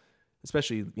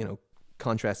 especially,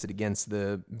 contrasted against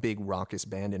the big raucous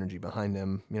band energy behind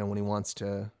him. When he wants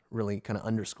to really kind of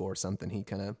underscore something, he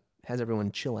kind of has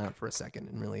everyone chill out for a second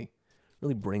and really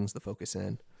brings the focus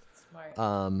in. Smart.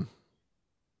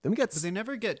 Then we got But they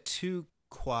never get too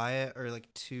quiet or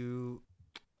like too.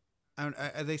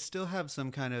 They still have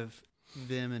some kind of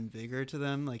vim and vigor to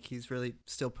them. Like he's really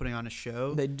still putting on a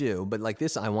show. They do, but like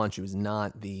this I Want You is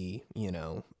not the,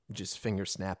 just finger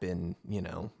snapping,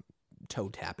 toe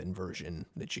tapping version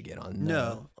that you get on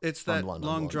No, it's on that Blonde on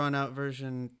long Blonde. drawn out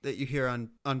version that you hear on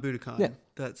Budokan. Yeah.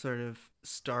 That sort of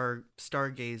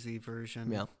stargazy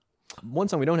version. Yeah. One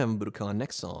song we don't have in Budokan,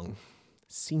 next song,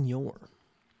 Signor.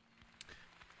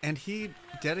 And he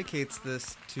dedicates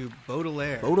this to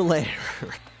Baudelaire. Baudelaire.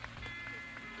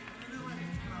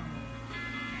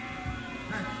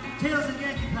 Tales of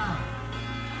Yankee Power.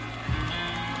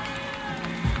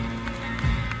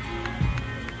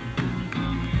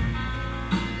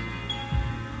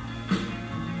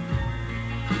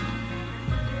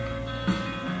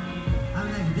 I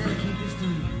would like to dedicate this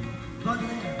to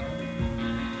Baudelaire.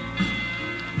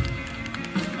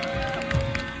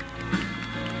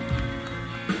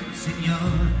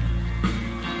 Senor,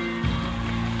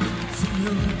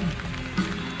 Senor,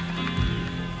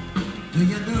 do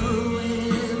you know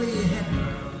where we're heading?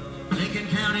 Lincoln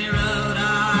County Road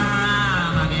or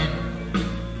Armageddon?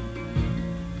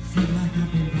 Seems like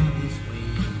I've been down this way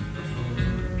before.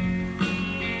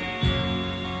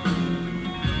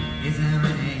 Is there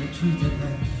any truth to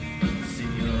that,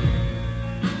 Senor?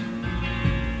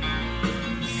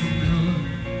 Senor,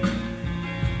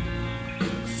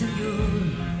 Senor,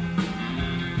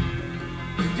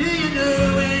 do you know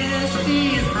where she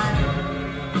is hiding?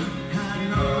 I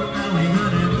know that we're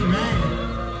gonna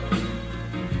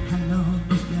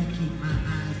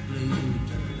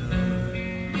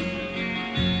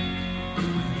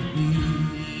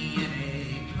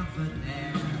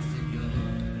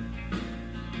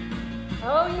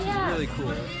Oh which yeah. is really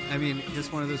cool. I mean,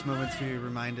 just one of those moments where you're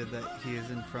reminded that he is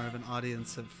in front of an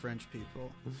audience of French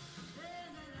people.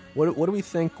 What do we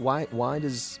think? Why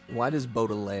does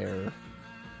Baudelaire,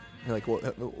 like,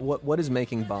 what is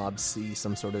making Bob see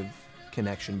some sort of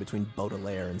connection between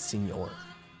Baudelaire and Signor?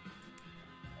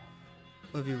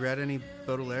 Have you read any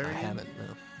Baudelaire? I haven't.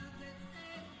 No.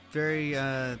 Very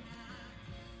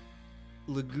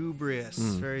lugubrious,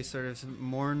 very sort of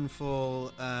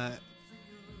mournful.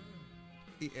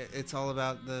 It's all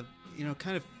about the,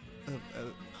 kind of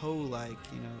Poe-like,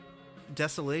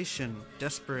 desolation,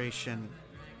 desperation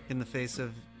in the face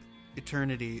of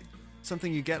eternity.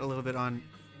 Something you get a little bit on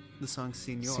the song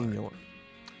Signor. Signor.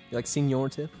 You like Signor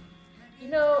too?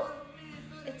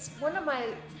 It's one of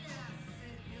my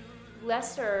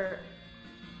lesser.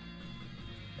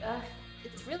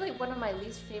 It's really one of my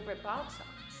least favorite Bob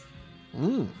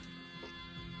songs.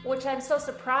 Which I'm so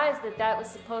surprised that was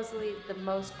supposedly the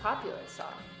most popular song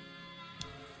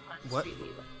on What? Street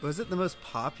Legal. Was it the most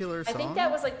popular song? I think that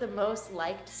was like the most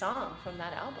liked song from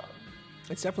that album.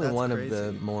 It's definitely That's one crazy. of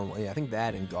the more. Yeah, I think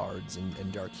that and Guards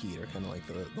and Dark Heat are kind of like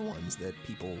the ones that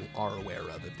people are aware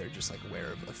of if they're just like aware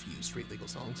of a few Street Legal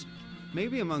songs.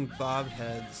 Maybe among Bob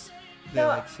heads, they No,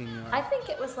 like Signor. I think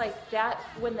it was like that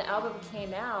when the album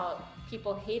came out,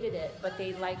 people hated it, but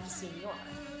they liked Signor.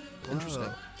 Interesting.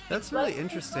 Oh, that's really Like-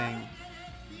 interesting.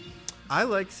 I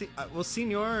like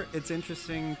Signor. It's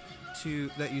interesting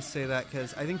that you say that,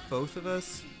 because I think both of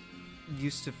us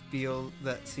used to feel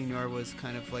that Signor was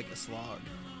kind of like a slog,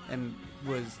 and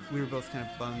we were both kind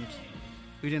of bummed.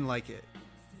 We didn't like it,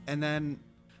 and then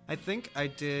I think I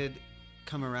did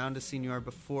come around to Signor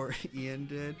before Ian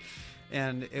did,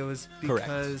 and it was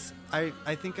because I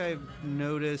think I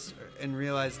noticed and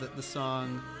realized that the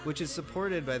song, which is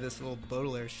supported by this little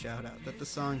Baudelaire shout out, that the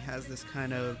song has this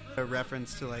kind of a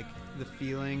reference to like the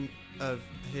feeling of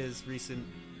his recent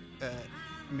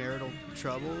marital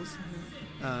troubles,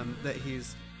 that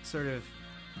he's sort of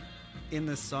in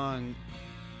this song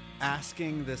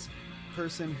asking this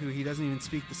person who he doesn't even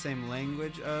speak the same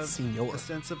language of, Signor.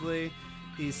 ostensibly.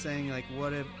 He's saying like,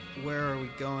 where are we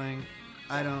going?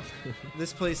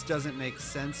 This place doesn't make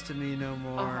sense to me no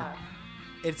more. Uh-huh.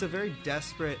 It's a very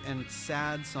desperate and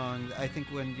sad song that I think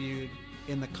when viewed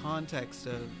in the context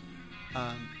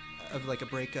of like a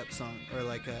breakup song or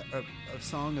like a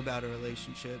song about a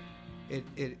relationship,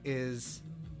 it is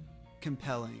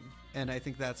compelling. And I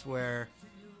think that's where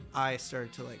I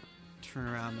started to like turn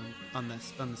around on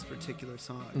this particular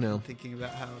song. No. Thinking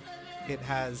about how it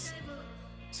has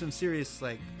some serious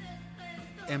like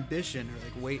ambition or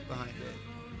like weight behind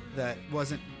it that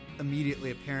wasn't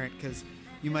immediately apparent, because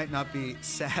you might not be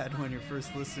sad when you're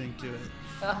first listening to it,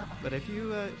 but if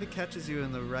it catches you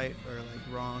in the right or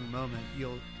like wrong moment,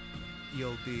 you'll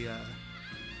be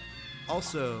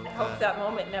also. I hope that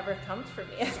moment never comes for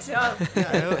me.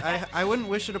 I wouldn't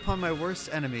wish it upon my worst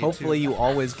enemy. Hopefully, too. you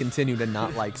always continue to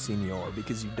not like Signor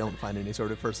because you don't find any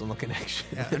sort of personal connection.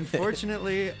 Yeah,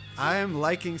 unfortunately, I am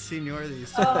liking Signor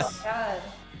these days. Oh God.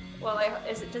 Well,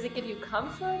 does it give you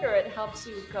comfort, or it helps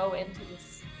you go into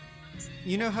this?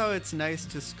 You know how it's nice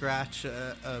to scratch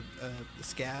a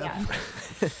scab?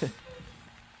 Yeah.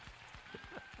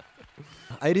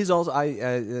 It is also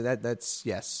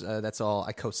that's all.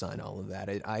 I co-sign all of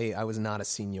that. I was not a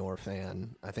Signor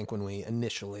fan. I think when we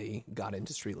initially got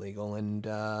into Street Legal, and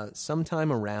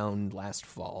sometime around last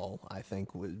fall, I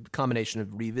think, with combination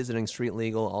of revisiting Street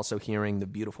Legal, also hearing the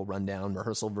beautiful rundown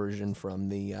rehearsal version from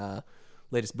the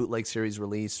latest bootleg series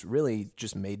release, really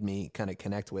just made me kind of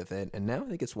connect with it. And now I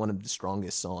think it's one of the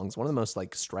strongest songs, one of the most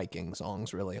like striking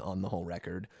songs really on the whole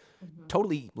record. Mm-hmm.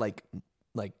 Totally like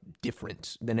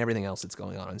different than everything else that's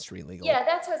going on in Street Legal. Yeah,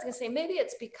 that's what I was gonna say. Maybe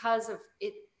it's because of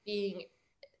it being,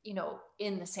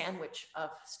 in the sandwich of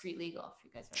Street Legal. If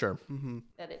you guys sure,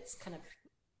 that it's kind of.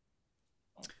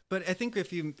 But I think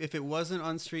if it wasn't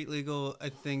on Street Legal, I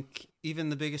think even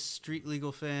the biggest Street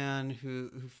Legal fan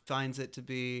who finds it to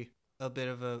be a bit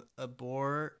of a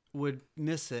bore would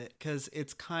miss it, because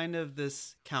it's kind of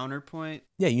this counterpoint.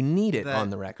 Yeah, you need it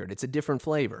on the record. It's a different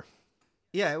flavor.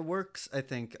 Yeah, it works, I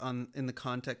think, in the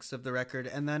context of the record,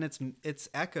 and then it's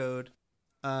echoed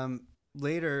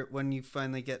later when you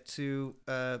finally get to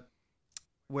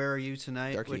 "Where Are You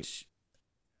Tonight," Dark which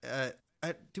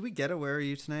do we get a "Where Are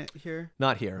You Tonight" here?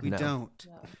 Not here. We no. don't.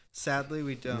 No. Sadly,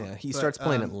 we don't. Yeah, he starts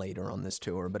playing it later on this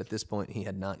tour, but at this point, he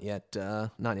had not yet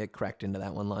cracked into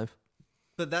that one live.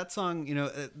 But that song,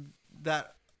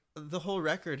 that the whole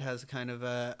record has kind of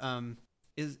a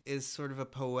is sort of a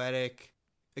poetic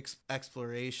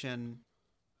exploration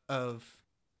of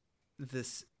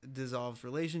this dissolved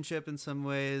relationship in some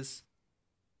ways,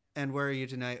 and Where Are You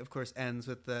Tonight, of course, ends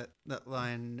with that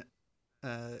line.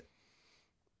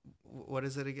 What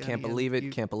is it again? Can't believe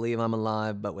it. Can't believe I'm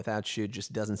alive, but without you,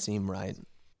 just doesn't seem right.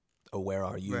 Oh, where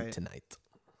are you tonight?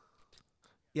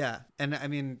 Yeah, and I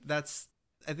mean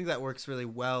I think that works really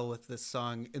well with this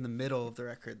song in the middle of the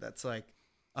record. That's like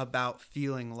about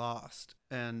feeling lost,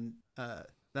 and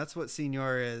that's what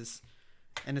Senor is,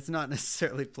 and it's not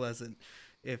necessarily pleasant.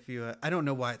 If you, I don't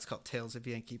know why it's called Tales of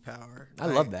Yankee Power. I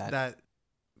love that.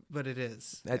 But it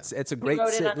is. It's a great. He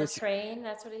wrote it on the train.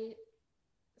 That's what he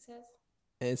says.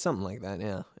 It's something like that.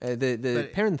 Yeah. The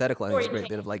parenthetical I think is a great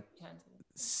bit of like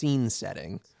scene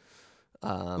setting.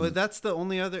 Well, that's the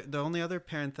only other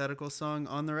parenthetical song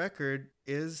on the record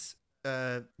is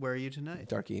 "Where Are You Tonight?"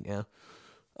 Dark Heat, yeah.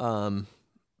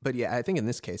 But yeah, I think in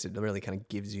this case it really kind of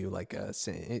gives you like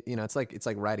it's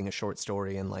like writing a short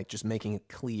story and like just making it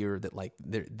clear that like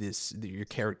your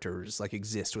characters like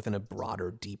exist within a broader,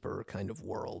 deeper kind of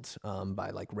world by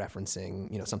like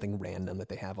referencing something random that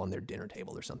they have on their dinner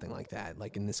table or something like that.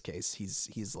 Like in this case,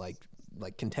 he's like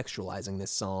contextualizing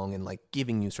this song and like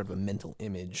giving you sort of a mental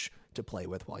image to play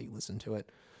with while you listen to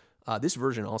it. This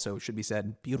version also, should be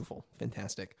said, beautiful,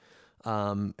 fantastic.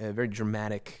 Very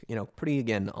dramatic, pretty,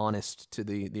 again, honest to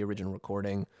the original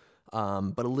recording,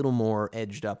 but a little more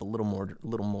edged up, a little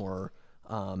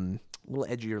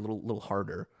edgier, a little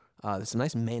harder. There's some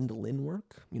nice mandolin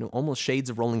work, almost shades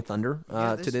of Rolling Thunder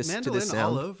to this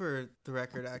sound. All over the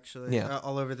record, actually. Yeah,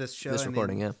 all over this show. This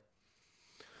recording, yeah.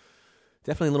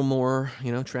 Definitely a little more,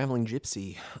 traveling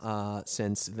gypsy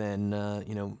sense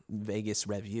than, Vegas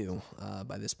Revue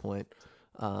by this point.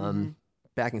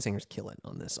 Backing singers kill it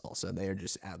on this also. They are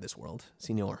just out of this world.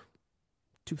 Senor,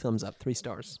 2 thumbs up, 3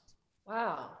 stars.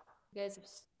 Wow. You guys have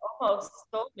almost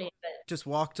sold me. But just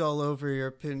walked all over your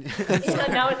opinion.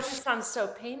 Now it just sounds so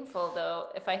painful, though.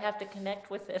 If I have to connect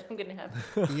with it, I'm going to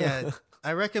have... Yeah,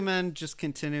 I recommend just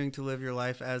continuing to live your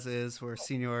life as is, where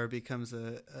Senor becomes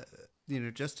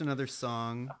just another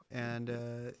song, and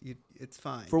it's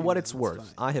fine. For what it's worth,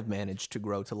 fine. I have managed to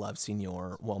grow to love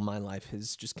Senor, while my life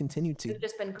has just continued to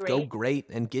go great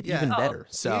and get even better.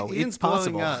 So it's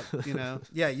possible. Up,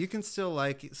 Yeah, you can still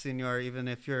like Senor even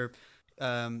if you're.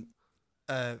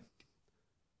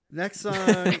 Next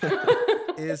song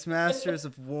is Masters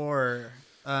of War.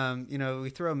 We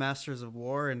throw Masters of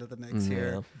War into the mix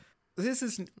here. This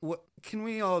is what. Can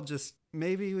we all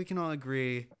maybe we can all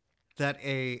agree that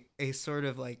a sort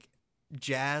of like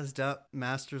jazzed up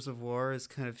Masters of War is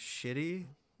kind of shitty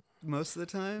most of the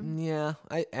time? Yeah,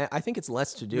 I think it's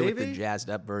less to do with the jazzed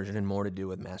up version and more to do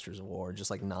with Masters of War, just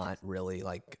like not really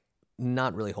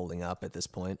holding up at this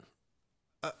point.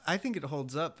 I think it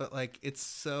holds up, but like it's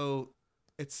so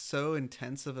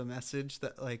intense of a message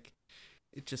that like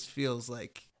it just feels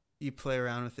like you play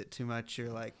around with it too much,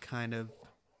 you're like kind of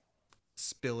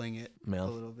spilling it a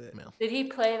little bit. Did he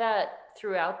play that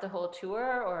throughout the whole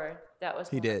tour, or that was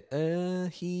he did?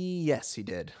 Yes, he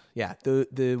did. Yeah,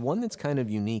 the one that's kind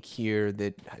of unique here,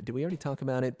 that did we already talk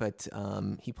about it? But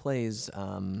he plays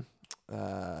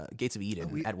Gates of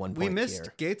Eden at one point. We missed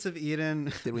here. Gates of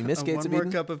Eden. Did we miss Gates of Eden?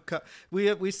 One more cup of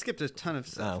we skipped a ton of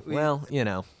stuff. Well,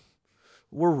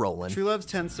 we're rolling. True Love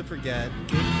Tends to Forget.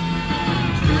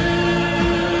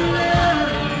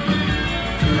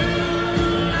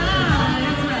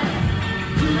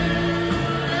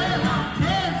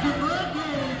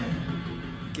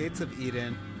 Gates of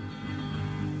Eden.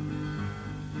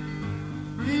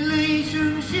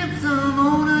 Relationships of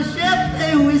ownership,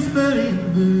 they whisper in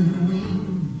the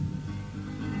wind.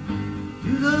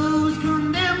 To those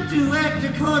condemned to act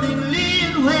accordingly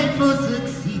and wait for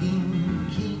succeeding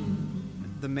king.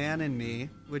 The Man in Me,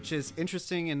 which is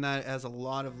interesting in that it has a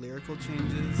lot of lyrical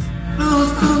changes. Flows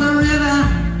to the river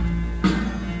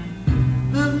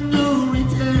of no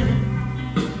return.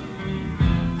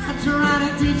 I try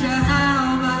to teach her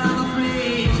how, but I'm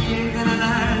afraid she ain't gonna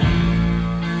learn.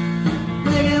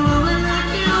 Take a woman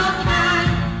like your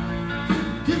kind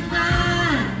to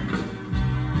find.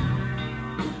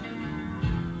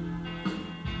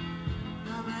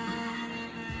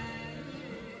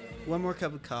 One More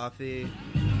Cup of Coffee.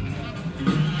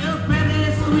 You're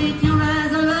pretty sweet, your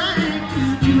eyes are like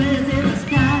two jewels in the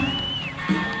sky.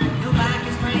 Your back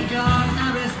is strange, your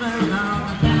iris smooth on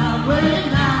the cowboy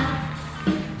line.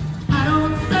 I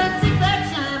don't sense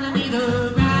affection, I need a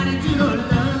gratitude or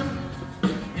love.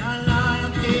 Your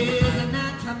loyalty is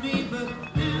not to me, but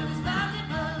really starts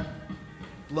above.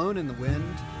 Blown in the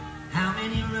Wind. How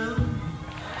many roads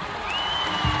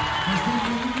must you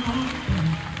go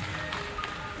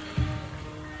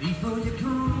before you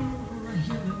call a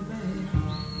human man?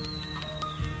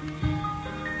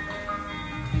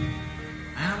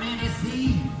 How many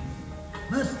seas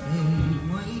must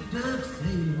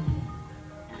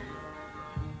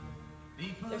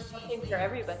for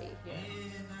everybody here.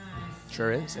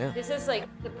 Sure is, yeah. This is like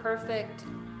the perfect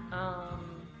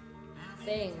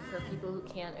thing for people who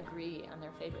can't agree on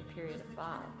their favorite period of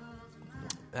Bob.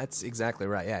 That's exactly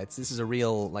right. Yeah, this is a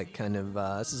real like kind of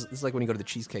this is like when you go to the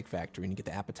Cheesecake Factory and you get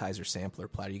the appetizer sampler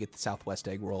platter, you get the Southwest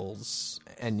egg rolls,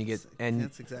 and you get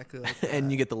That's exactly like that. and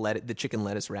you get the chicken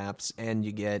lettuce wraps, and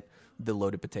you get the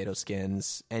loaded potato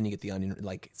skins, and you get the onion,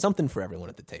 like something for everyone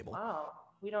at the table. Wow,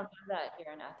 we don't have that here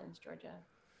in Athens, Georgia.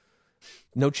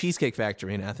 No Cheesecake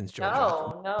Factory in Athens, Georgia.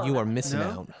 No, You are missing No?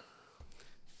 out.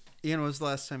 Ian, when was the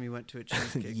last time you went to a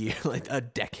cheesecake? Yeah, like a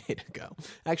decade ago.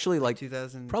 Actually, like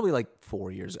 2000. probably like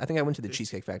 4 years. I think I went to the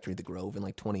Cheesecake Factory at the Grove in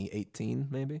like 2018,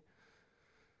 maybe.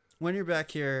 When you're back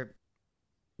here,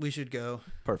 we should go.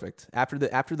 Perfect. After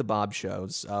the Bob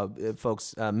shows,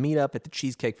 folks, meet up at the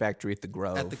Cheesecake Factory at the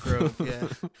Grove. At the Grove, yeah.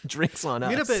 Drinks on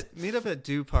us. Meet up at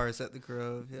Dupar's at the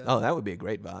Grove. Yeah. Oh, that would be a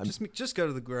great vibe. Just go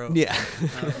to the Grove. Yeah.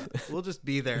 We'll just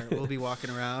be there. We'll be walking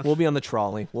around. We'll be on the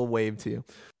trolley. We'll wave to you.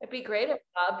 It'd be great if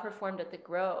Bob performed at the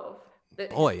Grove.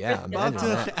 Oh yeah, Bob imagine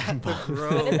did that. at the When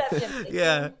Grove. is that been taken?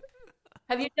 Yeah.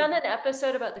 Have you done an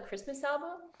episode about the Christmas album?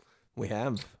 We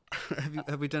have.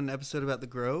 Have we done an episode about the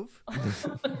Grove?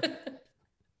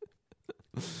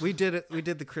 We did it. We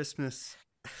did the Christmas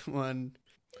one,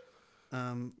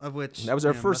 of which That was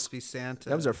our first- Must Be Santa.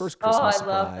 That was our first Oh, Christmas I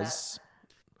love surprise.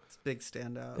 It's a big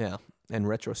standout. Yeah, and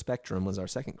Retro Spectrum was our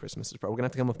second Christmas surprise. We're gonna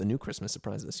have to come up with a new Christmas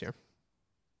surprise this year.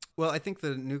 Well, I think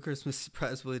the new Christmas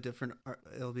surprise will be different.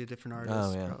 It'll be a different artist.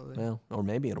 Oh yeah. Probably. Well, or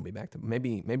maybe it'll be back to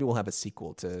maybe we'll have a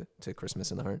sequel to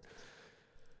Christmas in the Heart.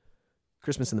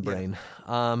 Christmas in the Yeah.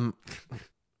 Brain.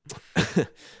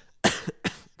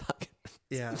 Fuck.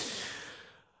 Yeah.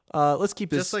 Let's keep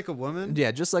this Just like a woman.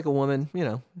 Yeah, just like a woman. You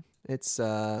know, it's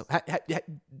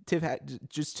Tiv.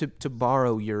 Just to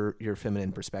borrow your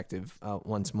feminine perspective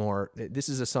once more. This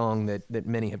is a song that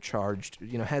many have charged.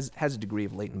 You know, has a degree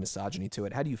of latent misogyny to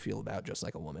it. How do you feel about Just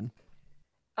Like a Woman?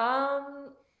 I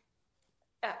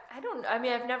don't. I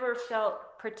mean, I've never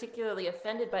felt particularly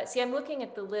offended by it. See, I'm looking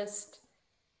at the list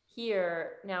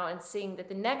here now and seeing that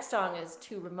the next song is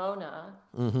To Ramona,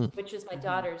 which is my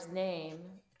daughter's name.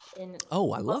 And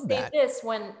Oh, I I'll love say that. this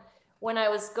when I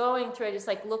was going through, I just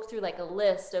like looked through like a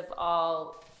list of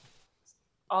all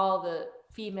the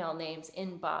female names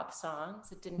in Bob's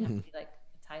songs. It didn't have to be like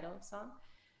the title of the song,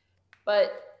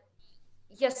 but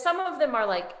yes, some of them are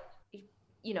like,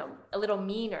 you know, a little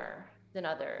meaner than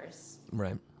others.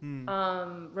 Right.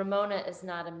 Ramona is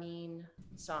not a mean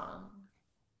song.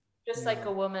 Just Like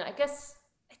a Woman, I guess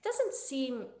it doesn't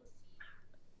seem,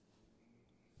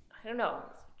 I don't know,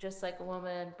 Just Like a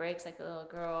Woman, Breaks Like a Little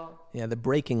Girl. Yeah, the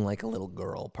breaking like a little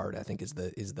girl part, I think, is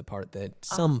the part that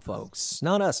some folks,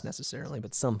 not us necessarily,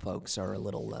 but some folks are a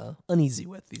little uneasy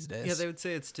with these days. Yeah, they would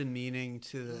say it's demeaning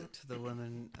to the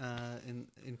woman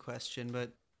in question,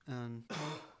 but I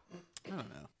don't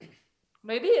know.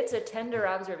 Maybe it's a tender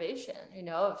observation, you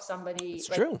know, of somebody. It's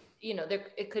like, true. You know,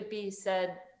 it could be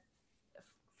said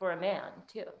for a man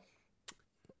too.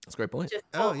 That's a great point. Just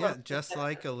Oh full yeah, of- just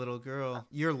like a little girl.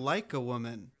 You're like a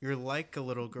woman. You're like a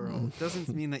little girl. Doesn't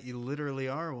mean that you literally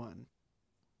are one.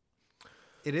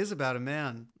 It is about a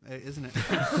man, isn't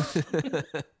it?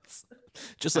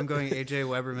 Just I'm like going AJ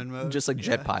Weberman mode. just like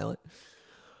Jet Pilot.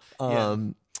 Yeah.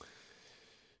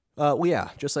 Well, yeah,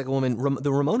 Just Like a Woman.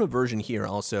 The Ramona version here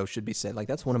also should be said. Like,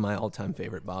 that's one of my all-time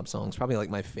favorite Bob songs. Probably like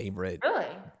my favorite. Really?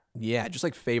 Yeah, just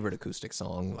like favorite acoustic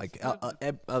song. Like out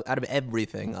of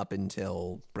everything up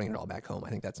until Bring It All Back Home, I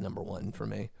think that's number one for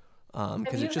me.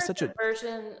 Because it's just such a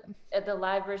version, the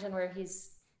live version where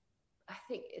I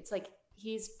think it's like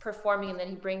he's performing and then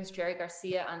he brings Jerry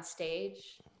Garcia on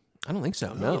stage. I don't think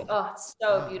so. No. Oh, it's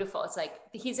so beautiful. It's like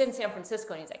he's in San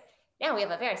Francisco and he's like, now we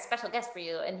have a very special guest for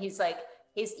you. And he's like,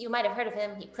 you might have heard of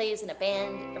him. He plays in a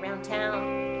band around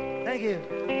town. Thank you.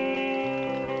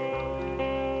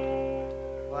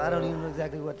 Well, I don't even know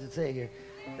exactly what to say here.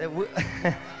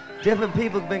 Different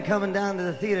people have been coming down to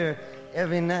the theater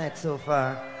every night so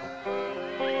far.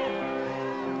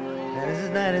 And this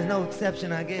night is no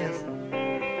exception, I guess.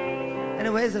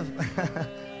 Anyways,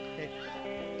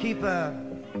 keep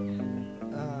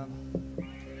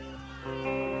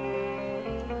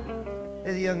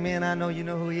there's a young man, I know you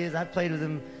know who he is. I've played with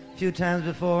him a few times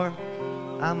before.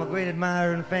 I'm a great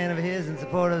admirer and fan of his and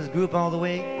supporter of his group all the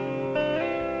way.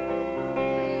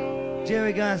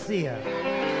 Jerry Garcia.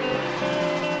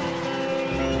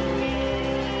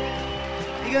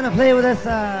 You gonna play with us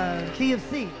key of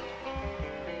C?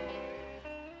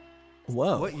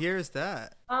 Whoa. What year is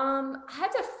that? I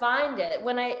had to find it.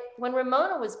 When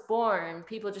Ramona was born,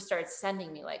 people just started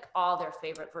sending me like all their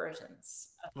favorite versions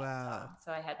of that Wow. song.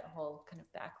 So I had a whole kind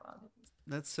of backlog.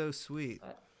 That's so sweet.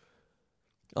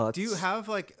 But Do you have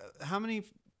like how many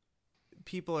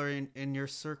people are in your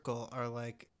circle are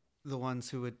like the ones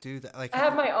who would do that? Like I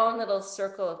have my own little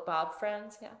circle of Bob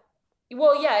friends. Yeah.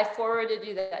 Well, yeah, I forwarded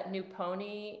you that new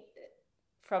pony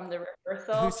from the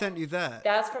rehearsal. who sent you that?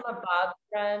 That's from a Bob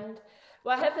friend.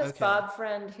 Well, I have this Okay. Bob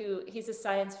friend who he's a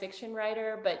science fiction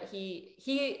writer, but he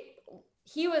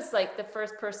was like the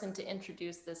first person to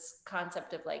introduce this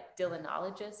concept of like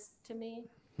Dylanologist to me.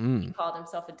 He called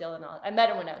himself a Dylanologist. I met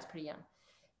him when I was pretty young.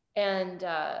 And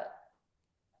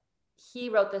he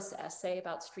wrote this essay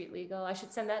about street legal. I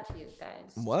should send that to you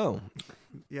guys. Whoa.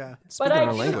 Yeah. But Speaking I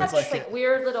our do language. have this like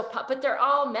weird little but they're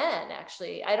all men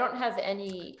actually. I don't have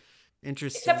any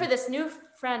Interesting. except for this new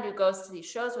friend who goes to these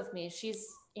shows with me. She's,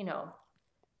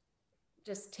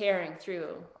 just tearing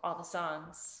through all the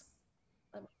songs.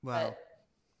 Wow. But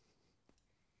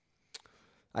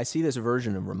I see this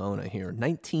version of Ramona here.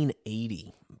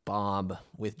 1980, Bob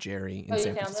with Jerry in Oh, you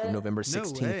San found Francisco, it? November No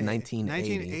 16th, way. 1980.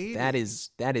 1980.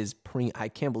 That is I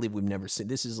can't believe we've never seen.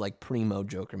 This is like primo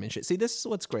Jokerman shit. See, this is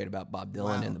what's great about Bob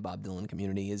Dylan Wow. and the Bob Dylan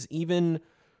community is even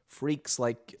freaks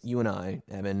like you and I,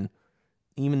 Evan,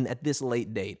 even at this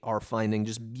late date, are finding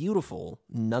just beautiful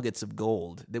nuggets of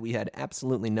gold that we had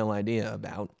absolutely no idea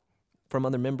about from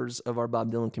other members of our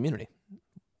Bob Dylan community.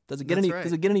 Does it get That's any? right.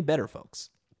 Does it get any better, folks?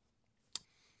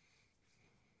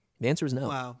 The answer is no.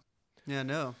 Wow. Yeah,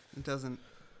 no, it doesn't.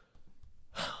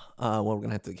 Well, we're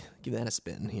gonna have to give that a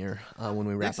spin here when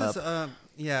we wrap Next up.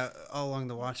 is All Along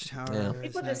the Watchtower. Yeah. is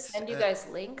people just next. send you guys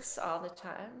links all the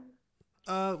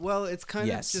time. Well, it's kind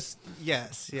Yes. of just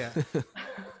yeah.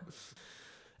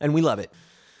 And we love it.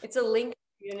 It's a link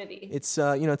community. It's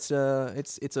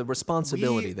it's a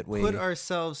responsibility that we put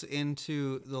ourselves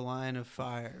into the line of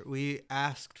fire. We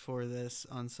asked for this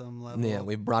on some level. yeah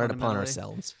we've brought it upon fundamentally.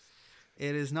 ourselves.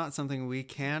 It is not something we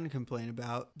can complain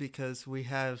about because we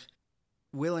have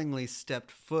willingly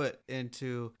stepped foot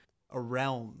into a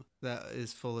realm that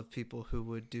is full of people who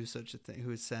would do such a thing, who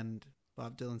would send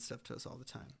Bob Dylan stuff to us all the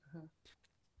time.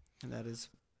 And that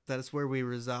is where we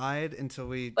reside until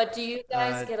we. But do you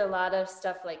guys get a lot of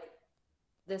stuff like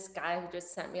this guy who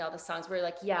just sent me all the songs where you're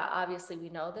like, yeah, obviously we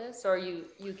know this, or you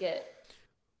get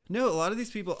No, a lot of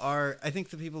these people are. I think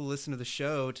the people who listen to the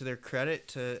show, to their credit,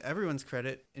 to everyone's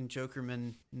credit in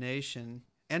Jokerman Nation,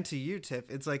 and to you, Tiff,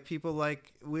 it's like people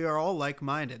like we are all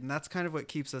like-minded, and that's kind of what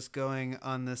keeps us going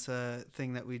on this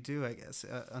thing that we do. I guess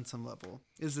on some level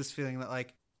is this feeling that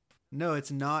like, no,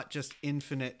 it's not just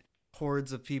infinite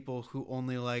hordes of people who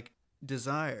only like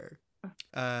Desire.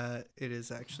 It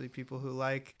is actually people who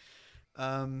like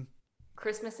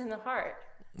Christmas in the Heart.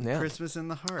 Yeah. Christmas in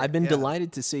the Heart. I've been yeah.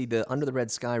 delighted to see the Under the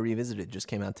Red Sky Revisited just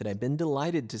came out today. Been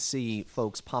delighted to see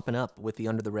folks popping up with the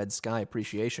Under the Red Sky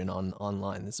appreciation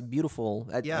online. It's beautiful.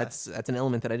 That's an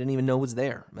element that I didn't even know was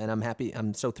there, and I'm happy.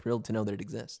 I'm so thrilled to know that it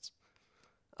exists.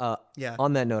 Yeah.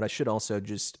 On that note, I should also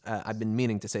just I've been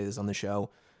meaning to say this on the show.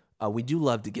 We do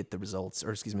love to get the results,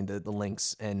 or excuse me, the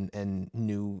links and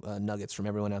new nuggets from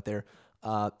everyone out there.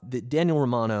 The Daniel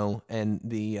Romano and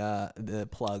the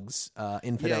plugs,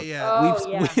 Infidel. Yeah.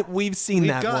 We've seen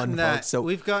We've that gotten one, that. folks. So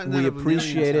We've gotten we that a million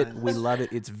appreciate it. times. We love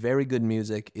it. It's very good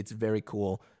music. It's very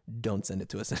cool. Don't send it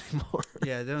to us anymore.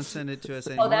 Yeah, don't send it to us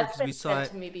anymore Oh, that's because been we saw sent it.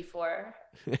 to me before.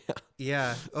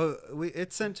 Yeah. Oh,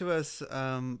 it's sent to us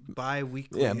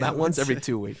bi-weekly. Yeah, about I once would every say.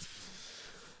 2 weeks.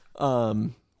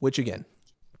 Which again,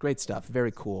 great stuff.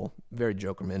 Very cool. Very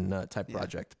Jokerman type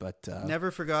project. But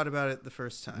Never forgot about it the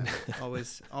first time.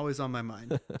 always on my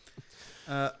mind.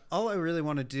 All I really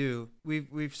want to do,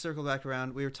 we've circled back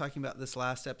around. We were talking about this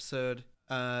last episode.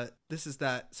 This is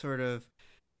that sort of,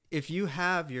 if you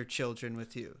have your children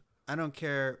with you, I don't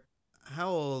care how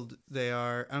old they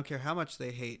are. I don't care how much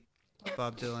they hate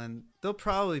Bob Dylan. They'll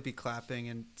probably be clapping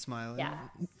and smiling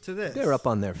to this. they're up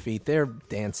on their feet. They're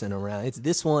dancing around. It's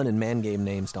this one and Man Gave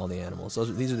Names to All the Animals.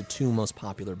 These are the two most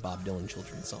popular Bob Dylan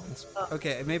children's songs.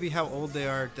 Okay, maybe how old they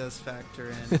are does factor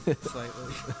in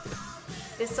slightly.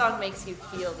 This song makes you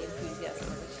feel the enthusiasm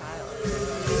of a child.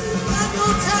 One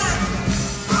more time.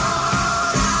 All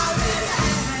I really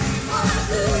wanna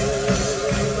do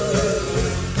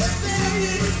is make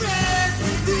it friends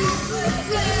with you,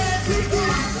 friends with you,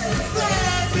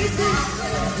 friends with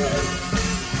you.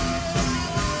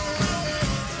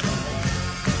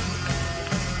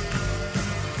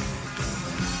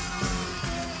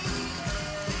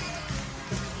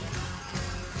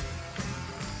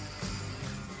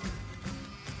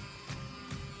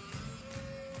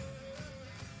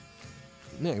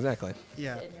 Yeah, exactly.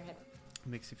 Yeah, In your head.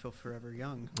 makes you feel forever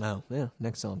young. Oh, yeah.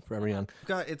 Next song, Forever Young.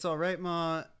 Got It's All Right,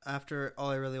 Ma, after All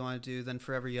I Really Want to Do, then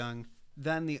Forever Young,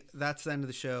 then that's the end of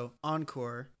the show.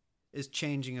 Encore, is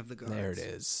Changing of the Guards. There it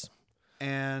is.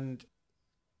 And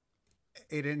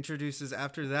it introduces,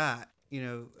 after that,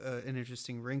 an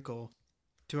interesting wrinkle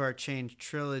to our Change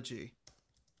trilogy,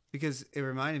 because it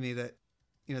reminded me that,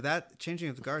 that Changing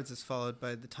of the Guards is followed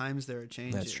by The Times They Are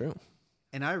Changing. That's true.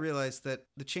 And I realized that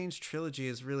the Change trilogy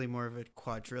is really more of a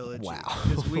quadrilogy. Wow.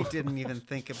 Because we didn't even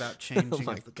think about Changing Oh of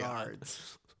the my God.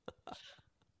 Guards.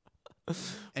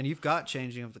 And you've got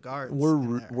Changing of the Guards. We're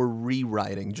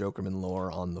rewriting Jokerman lore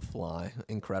on the fly.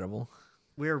 Incredible.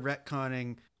 We're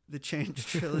retconning the Change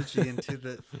trilogy into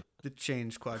the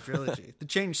Change quadrilogy, the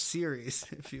Change series,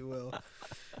 if you will.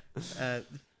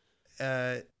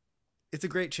 It's a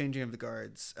great Changing of the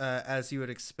Guards, as you would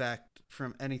expect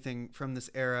from anything from this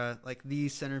era, like the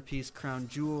centerpiece, crown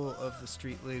jewel of the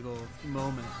street legal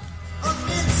moment. A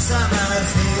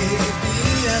midsummer's eve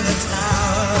near the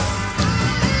tower.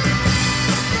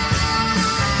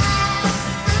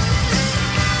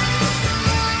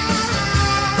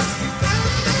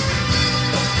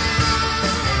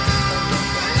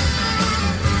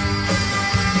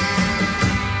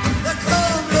 The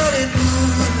cold-blooded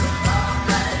moon,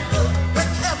 the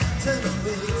captain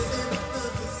waits in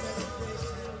the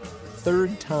celebration.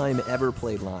 Third time ever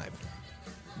played live.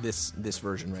 This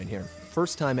version right here.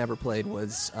 First time ever played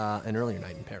was an earlier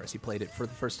night in Paris. He played it for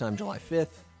the first time July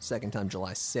 5th, second time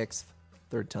July 6th,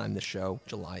 third time the show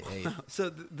July 8th. So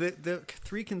the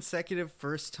three consecutive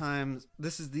first times,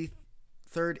 this is the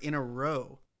third in a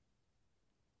row.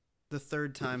 The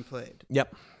third time played.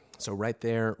 Yep. So right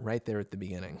there at the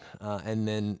beginning. And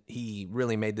then he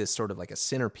really made this sort of like a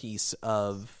centerpiece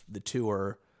of the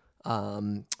tour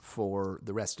for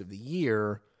the rest of the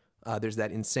year. There's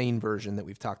that insane version that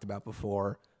we've talked about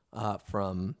before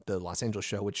from the Los Angeles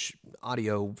show, which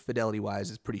audio fidelity-wise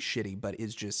is pretty shitty, but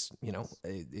is just,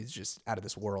 is just out of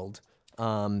this world.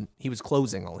 He was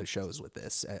closing all his shows with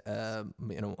this, on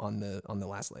the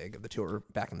last leg of the tour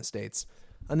back in the States.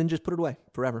 And then just put it away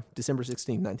forever. December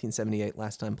 16, 1978,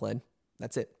 last time played.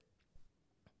 That's it.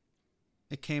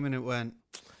 It came and it went.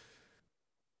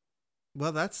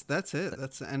 Well, that's it.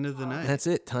 That's the end of the night. That's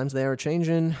it. Times They Are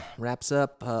Changing wraps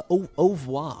up. Au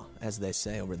revoir, as they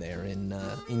say over there in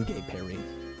Gay Paris.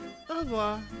 Au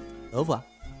revoir. Au revoir.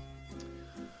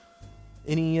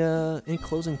 Any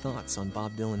closing thoughts on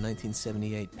Bob Dylan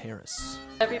 1978 Paris?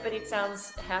 Everybody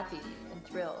sounds happy and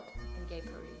thrilled in Gay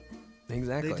Paris.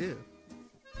 Exactly. They do.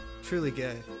 Truly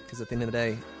gay. Because at the end of the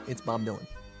day, it's Bob Dylan.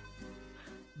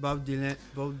 Bob Dylan.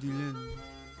 Bob Dylan.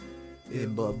 Yeah,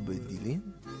 Bob Dylan.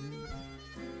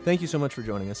 Thank you so much for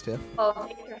joining us, Tiff. Oh,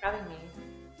 thanks for having me.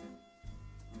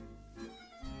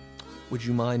 Would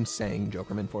you mind saying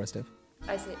Jokerman for us, Tiff?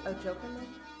 I say, Jokerman?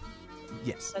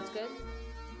 Yes. That's good?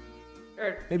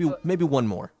 Or Maybe one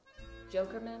more.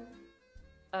 Jokerman?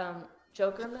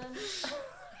 Jokerman?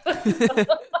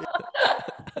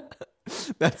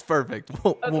 That's perfect.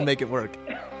 We'll Okay. make it work.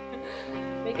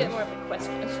 Make it more of a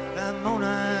question.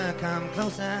 Ramona, come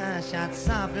closer, shot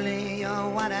softly your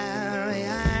watery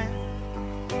eye.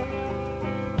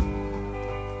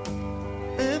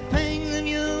 The pangs of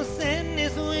your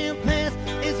sadness will pass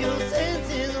as your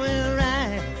senses will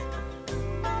rise.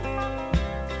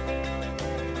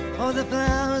 Oh, the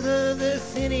flowers of the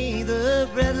city, the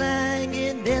breath like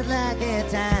in death like a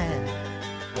time.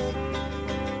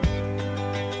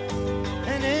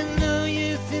 And there's no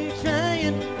use in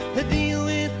trying to deal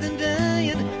with the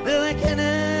dying, though I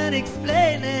cannot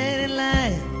explain it in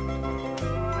line.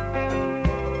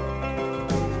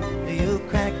 Your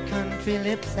cracked country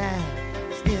lips, I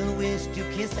still wish to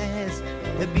kiss as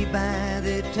to be by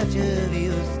the touch of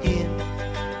your skin.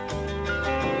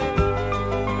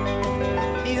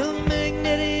 Your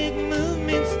magnetic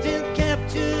movement still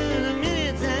capture the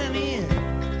minutes I'm in.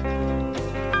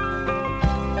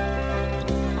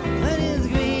 What is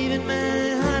grieving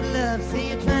my heart, love? See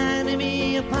you trying to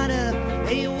be a part of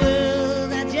a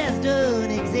world that just don't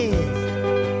exist.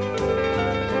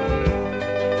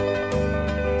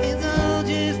 It's all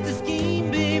just a scheme,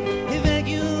 babe. A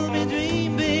vacuum, a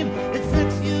dream, babe. That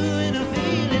sucks you in a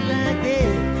feeling like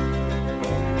this.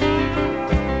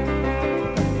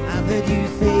 I've heard you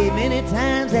say many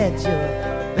times that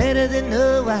you're better than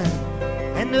no one,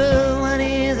 and no one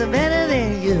is better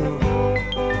than you.